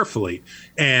very carefully,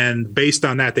 and based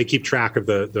on that, they keep track of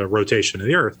the rotation of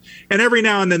the Earth. And every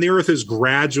now and then, the Earth is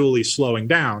gradually slowing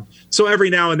down. So every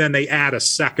now and then, they add a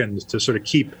second to sort of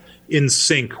keep in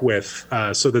sync with,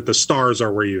 so that the stars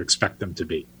are where you expect them to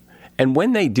be. And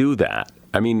when they do that,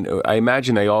 I mean, I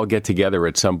imagine they all get together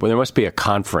at some point. There must be a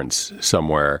conference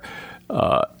somewhere,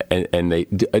 and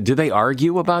do they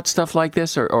argue about stuff like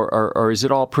this, or is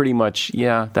it all pretty much,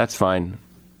 yeah, that's fine?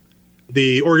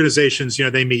 The organizations,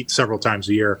 they meet several times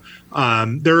a year.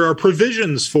 There are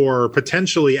provisions for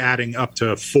potentially adding up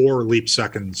to 4 leap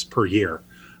seconds per year.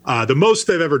 The most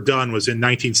they've ever done was in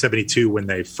 1972 when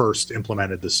they first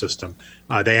implemented the system.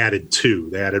 They added 2.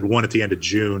 They added one at the end of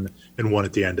June and one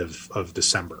at the end of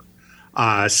December.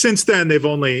 Since then,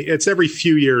 it's every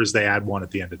few years they add one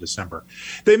at the end of December.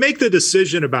 They make the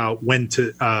decision about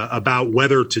about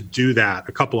whether to do that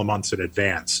a couple of months in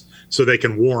advance, so they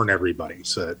can warn everybody,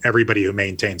 so that everybody who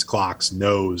maintains clocks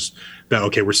knows that,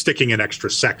 okay, we're sticking an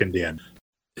extra second in.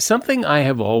 Something I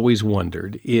have always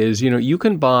wondered is, you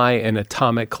can buy an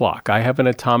atomic clock. I have an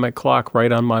atomic clock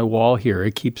right on my wall here.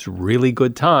 It keeps really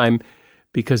good time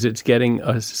because it's getting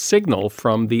a signal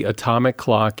from the atomic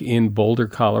clock in Boulder,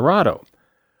 Colorado.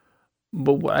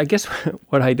 But I guess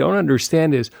what I don't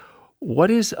understand is, what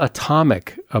is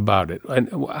atomic about it? And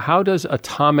how does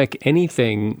atomic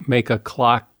anything make a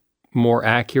clock more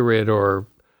accurate, or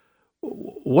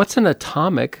what's an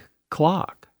atomic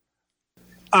clock?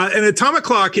 An atomic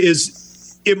clock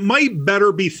it might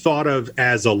better be thought of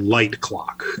as a light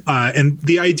clock. And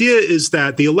the idea is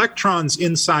that the electrons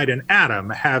inside an atom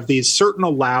have these certain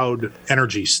allowed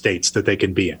energy states that they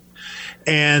can be in.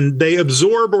 And they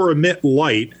absorb or emit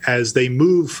light as they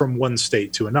move from one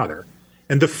state to another.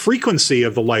 And the frequency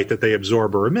of the light that they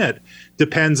absorb or emit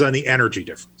depends on the energy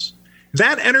difference.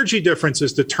 That energy difference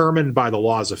is determined by the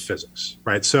laws of physics,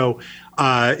 right? So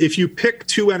if you pick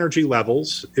two energy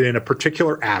levels in a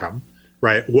particular atom,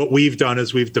 right, what we've done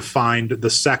is we've defined the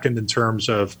second in terms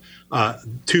of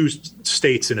two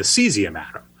states in a cesium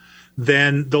atom.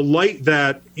 Then the light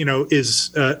that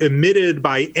is emitted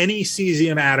by any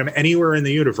cesium atom anywhere in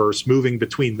the universe moving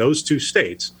between those two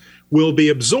states will be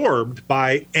absorbed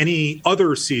by any other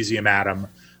cesium atom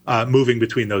moving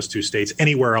between those two states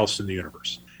anywhere else in the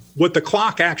universe. What the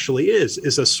clock actually is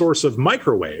a source of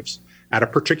microwaves at a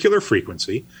particular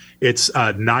frequency. It's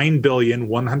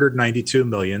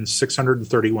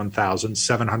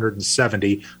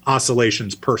 9,192,631,770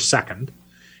 oscillations per second.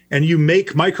 And you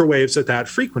make microwaves at that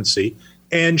frequency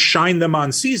and shine them on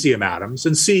cesium atoms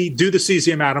and see, do the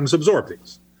cesium atoms absorb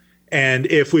these? And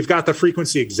if we've got the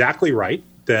frequency exactly right,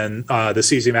 then the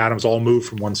cesium atoms all move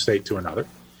from one state to another.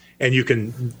 And you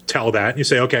can tell that and you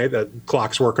say, okay, the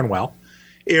clock's working well.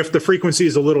 If the frequency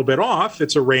is a little bit off,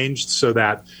 it's arranged so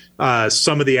that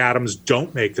some of the atoms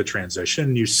don't make the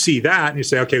transition. You see that and you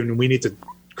say, okay, we need to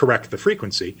correct the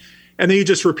frequency. And then you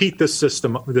just repeat this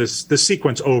system, this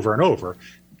sequence over and over.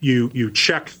 You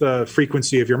check the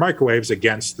frequency of your microwaves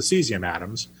against the cesium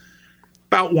atoms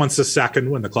about once a second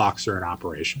when the clocks are in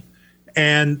operation.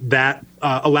 And that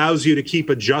allows you to keep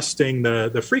adjusting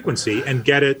the frequency and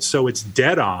get it so it's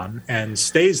dead on and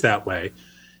stays that way,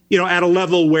 at a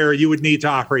level where you would need to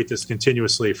operate this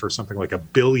continuously for something like 1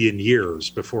 billion years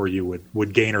before you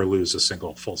would gain or lose a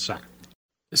single full second.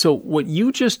 So what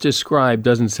you just described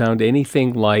doesn't sound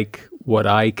anything like what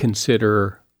I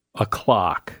consider a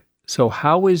clock. So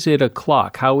how is it a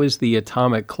clock? How is the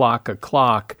atomic clock a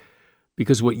clock?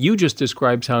 Because what you just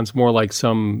described sounds more like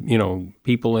some,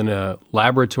 people in a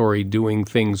laboratory doing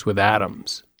things with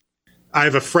atoms. I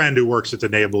have a friend who works at the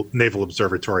Naval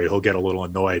Observatory. He'll get a little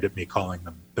annoyed at me calling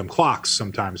them clocks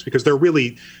sometimes because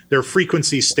they're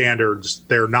frequency standards.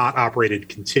 They're not operated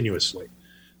continuously.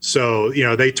 So,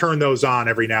 they turn those on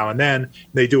every now and then.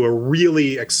 They do a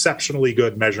really exceptionally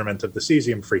good measurement of the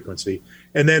cesium frequency.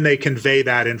 And then they convey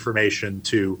that information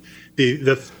to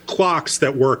the clocks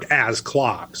that work as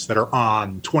clocks that are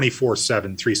on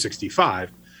 24/7,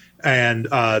 365. And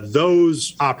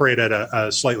those operate at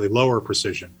a slightly lower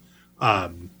precision.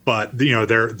 But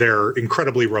they're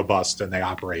incredibly robust and they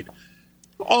operate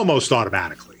almost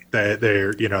automatically.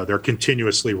 They're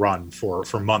continuously run for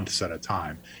months at a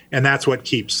time, and that's what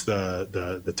keeps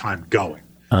the time going.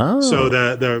 Oh. So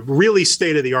the really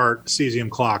state of the art cesium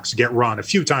clocks get run a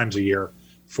few times a year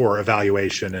for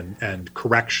evaluation and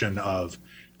correction of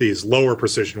these lower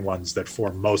precision ones that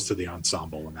form most of the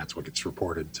ensemble, and that's what gets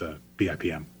reported to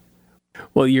BIPM.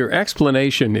 Well, your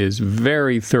explanation is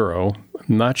very thorough.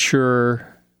 I'm not sure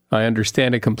I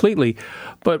understand it completely,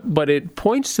 but it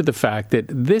points to the fact that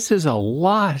this is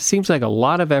seems like a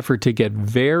lot of effort to get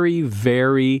very,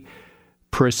 very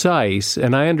precise.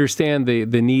 And I understand the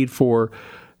need for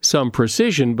some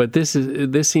precision, but this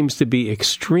seems to be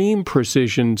extreme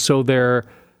precision, so there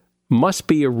must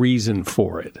be a reason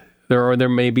for it. There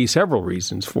may be several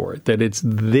reasons for it, that it's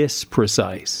this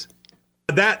precise.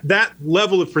 That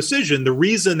level of precision, the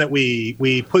reason that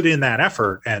we put in that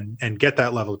effort and get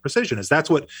that level of precision is that's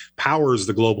what powers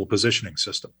the global positioning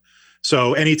system.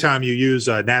 So anytime you use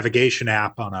a navigation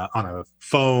app on a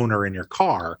phone or in your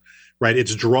car, right,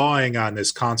 it's drawing on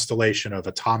this constellation of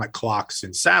atomic clocks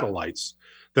and satellites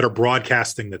that are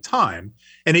broadcasting the time.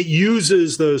 And it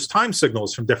uses those time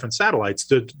signals from different satellites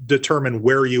to determine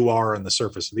where you are on the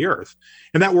surface of the Earth.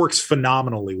 And that works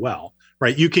phenomenally well.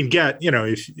 Right, you can get,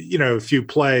 if you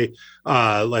play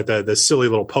like the silly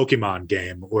little Pokemon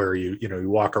game where you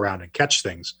walk around and catch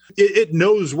things, it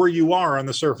knows where you are on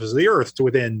the surface of the Earth to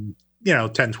within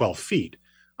 10, 12 feet.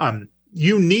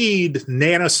 You need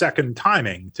nanosecond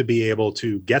timing to be able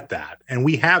to get that, and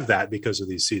we have that because of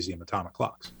these cesium atomic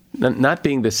clocks. Not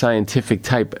being the scientific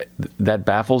type, that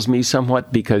baffles me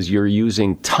somewhat because you're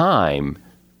using time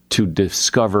to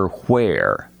discover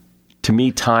where. To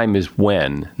me, time is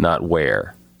when, not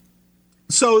where.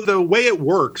 So the way it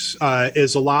works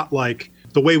is a lot like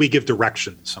the way we give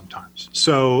directions sometimes.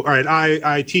 So, all right,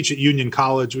 I teach at Union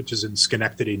College, which is in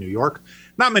Schenectady, New York.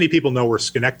 Not many people know where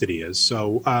Schenectady is.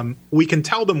 So we can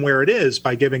tell them where it is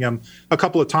by giving them a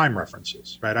couple of time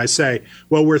references, right? I say,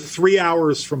 well, we're 3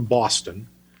 hours from Boston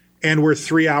and we're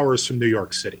 3 hours from New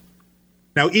York City.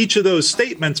 Now, each of those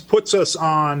statements puts us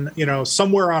on,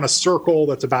 somewhere on a circle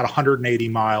that's about 180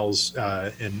 miles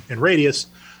in radius,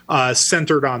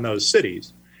 centered on those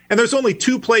cities. And there's only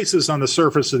two places on the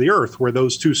surface of the Earth where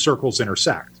those two circles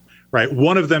intersect, right?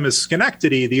 One of them is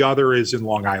Schenectady, the other is in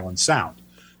Long Island Sound.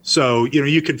 So,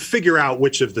 you can figure out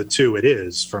which of the two it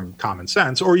is from common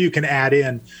sense, or you can add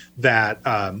in that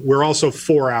we're also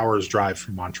 4 hours drive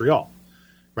from Montreal,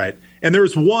 right? And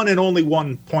there's one and only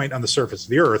one point on the surface of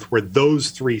the Earth where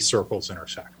those three circles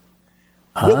intersect.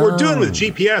 What we're doing with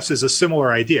GPS is a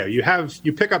similar idea.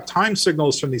 You pick up time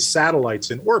signals from these satellites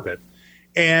in orbit.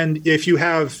 And if you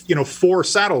have, 4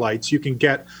 satellites, you can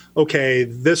get, okay,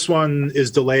 this one is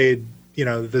delayed.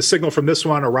 The signal from this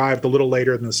one arrived a little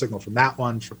later than the signal from that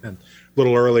one, and a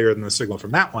little earlier than the signal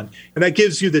from that one. And that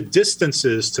gives you the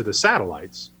distances to the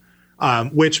satellites,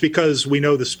 which, because we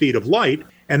know the speed of light,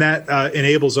 and that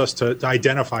enables us to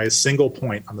identify a single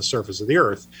point on the surface of the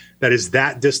Earth that is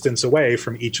that distance away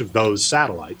from each of those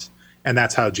satellites. And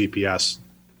that's how GPS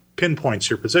pinpoints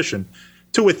your position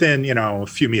to within, a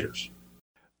few meters.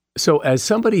 So as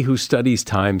somebody who studies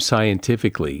time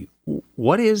scientifically,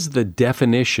 what is the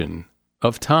definition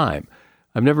of time?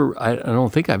 I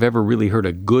don't think I've ever really heard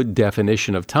a good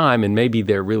definition of time, and maybe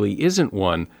there really isn't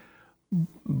one.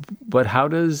 But how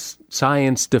does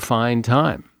science define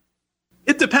time?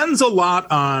 It depends a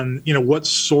lot on, what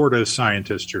sort of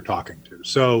scientist you're talking to.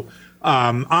 So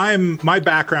my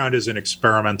background is in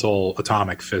experimental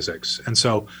atomic physics. And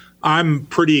so I'm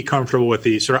pretty comfortable with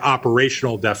the sort of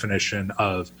operational definition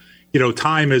of,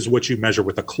 time is what you measure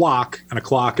with a clock, and a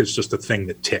clock is just a thing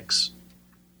that ticks,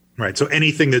 right? So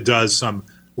anything that does some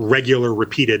regular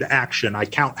repeated action, I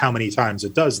count how many times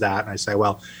it does that, and I say,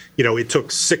 well, it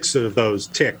took 6 of those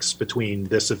ticks between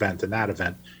this event and that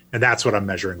event, and that's what I'm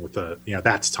measuring with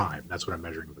that's time. That's what I'm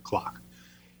measuring with a clock.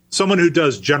 Someone who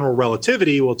does general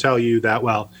relativity will tell you that,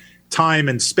 well, time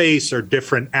and space are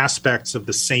different aspects of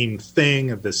the same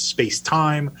thing, of this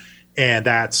space-time, and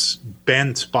that's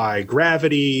bent by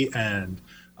gravity, and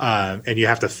you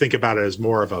have to think about it as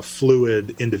more of a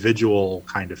fluid, individual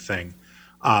kind of thing,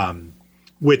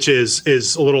 which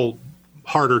is a little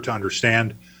harder to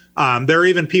understand. There are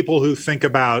even people who think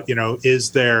about,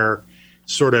 is there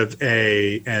sort of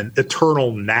an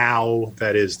eternal now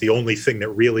that is the only thing that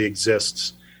really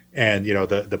exists, and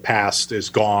the past is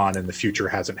gone and the future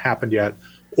hasn't happened yet?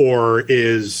 Or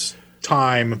is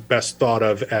time best thought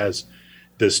of as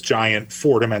this giant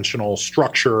 4-dimensional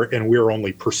structure, and we're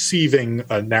only perceiving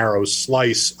a narrow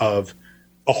slice of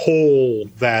a whole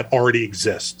that already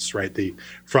exists, right?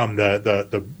 From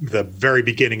the very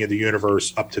beginning of the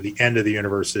universe up to the end of the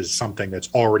universe is something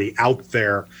that's already out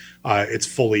there. It's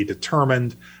fully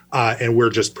determined, and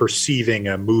we're just perceiving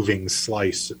a moving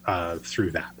slice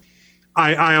through that.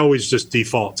 I always just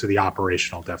default to the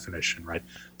operational definition, right?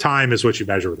 Time is what you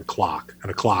measure with a clock, and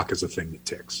a clock is a thing that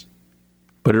ticks.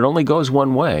 But it only goes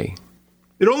one way.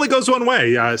 It only goes one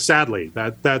way, sadly.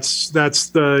 That's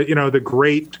the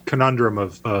great conundrum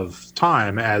of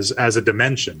time as a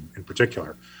dimension in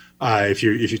particular. If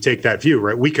you take that view,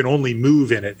 right, we can only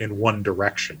move in it in one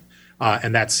direction,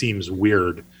 and that seems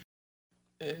weird.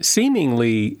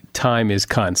 Seemingly, time is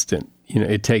constant.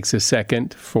 It takes a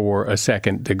second for a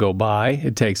second to go by.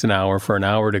 It takes an hour for an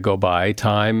hour to go by.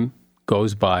 Time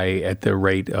goes by at the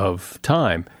rate of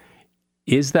time.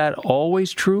 Is that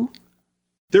always true?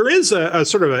 There is a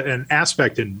sort of an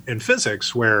aspect in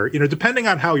physics where, depending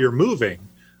on how you're moving,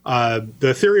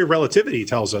 the theory of relativity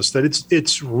tells us that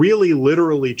it's really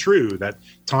literally true that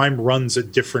time runs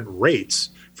at different rates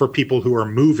for people who are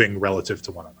moving relative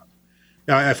to one another.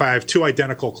 Now, if I have 2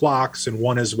 identical clocks and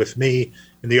one is with me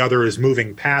and the other is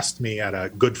moving past me at a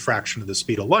good fraction of the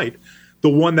speed of light, the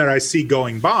one that I see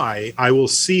going by, I will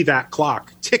see that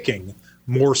clock ticking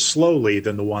more slowly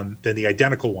than the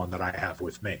identical one that I have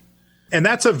with me. And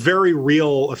that's a very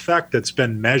real effect that's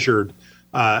been measured,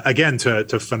 again,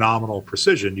 to phenomenal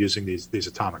precision using these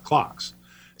atomic clocks.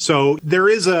 So there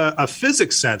is a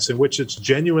physics sense in which it's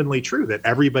genuinely true that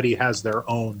everybody has their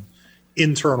own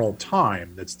internal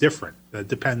time that's different. That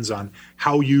depends on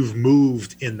how you've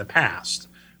moved in the past,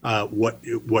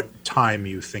 what time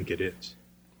you think it is.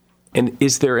 And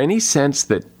is there any sense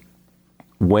that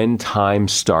when time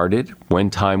started, when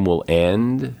time will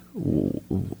end?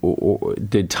 Or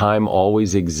did time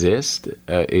always exist?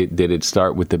 Did it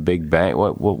start with the Big Bang?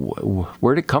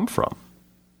 Where did it come from?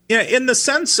 Yeah, in the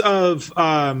sense of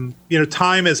time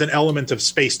as an element of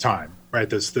space-time, right?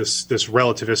 This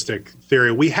relativistic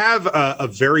theory. We have a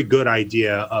very good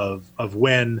idea of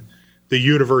when the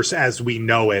universe as we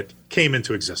know it came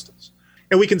into existence,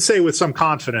 and we can say with some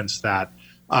confidence that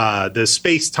the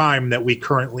space-time that we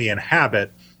currently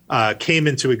inhabit came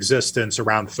into existence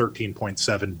around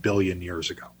 13.7 billion years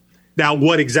ago. Now,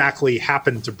 what exactly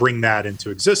happened to bring that into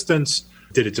existence?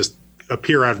 Did it just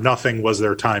appear out of nothing? Was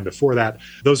there time before that?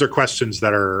 Those are questions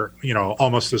that are,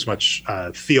 almost as much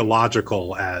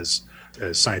theological as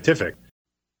scientific.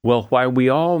 Well, while we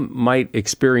all might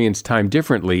experience time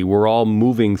differently, we're all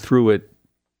moving through it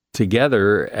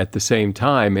together at the same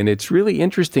time. And it's really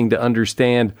interesting to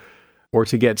understand or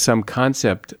to get some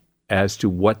concept as to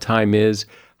what time is,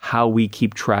 how we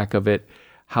keep track of it,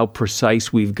 how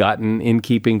precise we've gotten in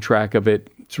keeping track of it.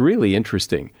 It's really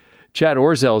interesting. Chad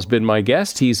Orzel's been my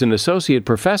guest. He's an associate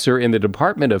professor in the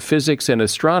Department of Physics and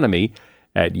Astronomy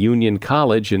at Union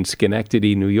College in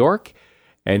Schenectady, New York,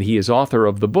 and he is author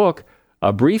of the book,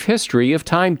 A Brief History of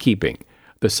Timekeeping,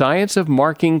 The Science of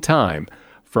Marking Time,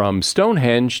 From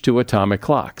Stonehenge to Atomic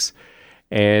Clocks.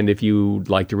 And if you'd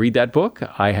like to read that book,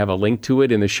 I have a link to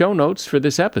it in the show notes for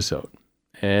this episode.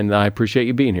 And I appreciate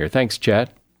you being here. Thanks,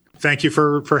 Chad. Thank you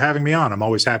for having me on. I'm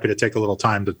always happy to take a little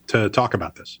time to talk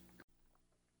about this.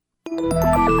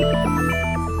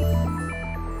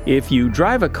 If you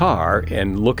drive a car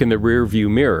and look in the rearview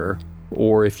mirror,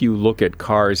 or if you look at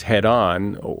cars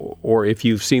head-on, or if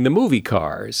you've seen the movie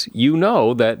Cars, you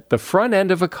know that the front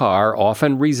end of a car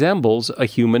often resembles a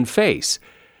human face.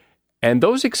 And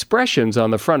those expressions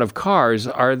on the front of cars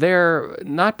are there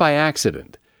not by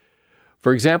accident.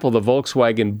 For example, the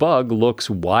Volkswagen Bug looks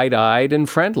wide-eyed and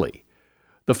friendly.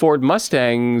 The Ford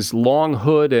Mustang's long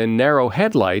hood and narrow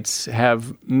headlights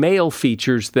have male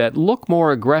features that look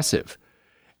more aggressive.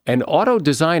 And auto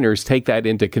designers take that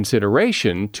into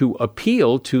consideration to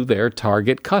appeal to their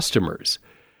target customers.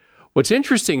 What's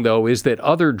interesting, though, is that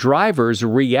other drivers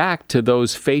react to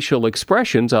those facial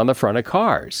expressions on the front of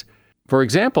cars. For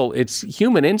example, it's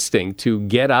human instinct to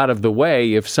get out of the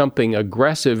way if something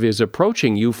aggressive is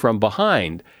approaching you from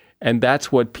behind, and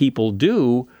that's what people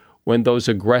do when those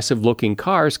aggressive-looking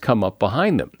cars come up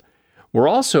behind them. We're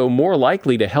also more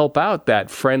likely to help out that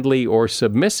friendly or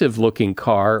submissive-looking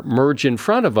car merge in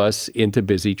front of us into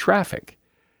busy traffic.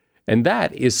 And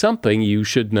that is something you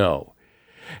should know.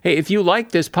 Hey, if you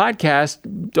like this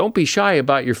podcast, don't be shy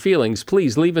about your feelings.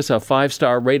 Please leave us a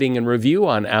 5-star rating and review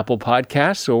on Apple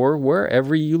Podcasts or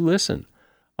wherever you listen.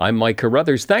 I'm Mike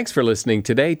Carruthers. Thanks for listening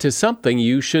today to Something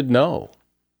You Should Know.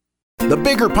 The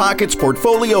Bigger Pockets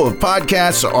portfolio of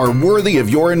podcasts are worthy of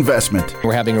your investment.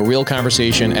 We're having a real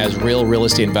conversation as real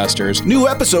estate investors. New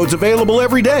episodes available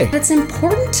every day. It's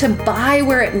important to buy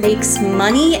where it makes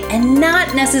money and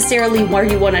not necessarily where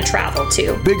you want to travel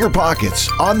to. Bigger Pockets,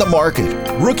 On the Market,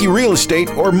 Rookie Real Estate,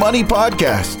 or Money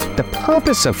Podcast. The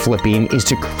purpose of flipping is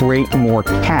to create more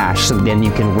cash so then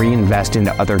you can reinvest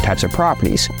into other types of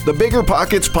properties. The Bigger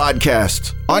Pockets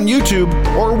Podcast, on YouTube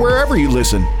or wherever you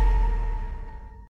listen.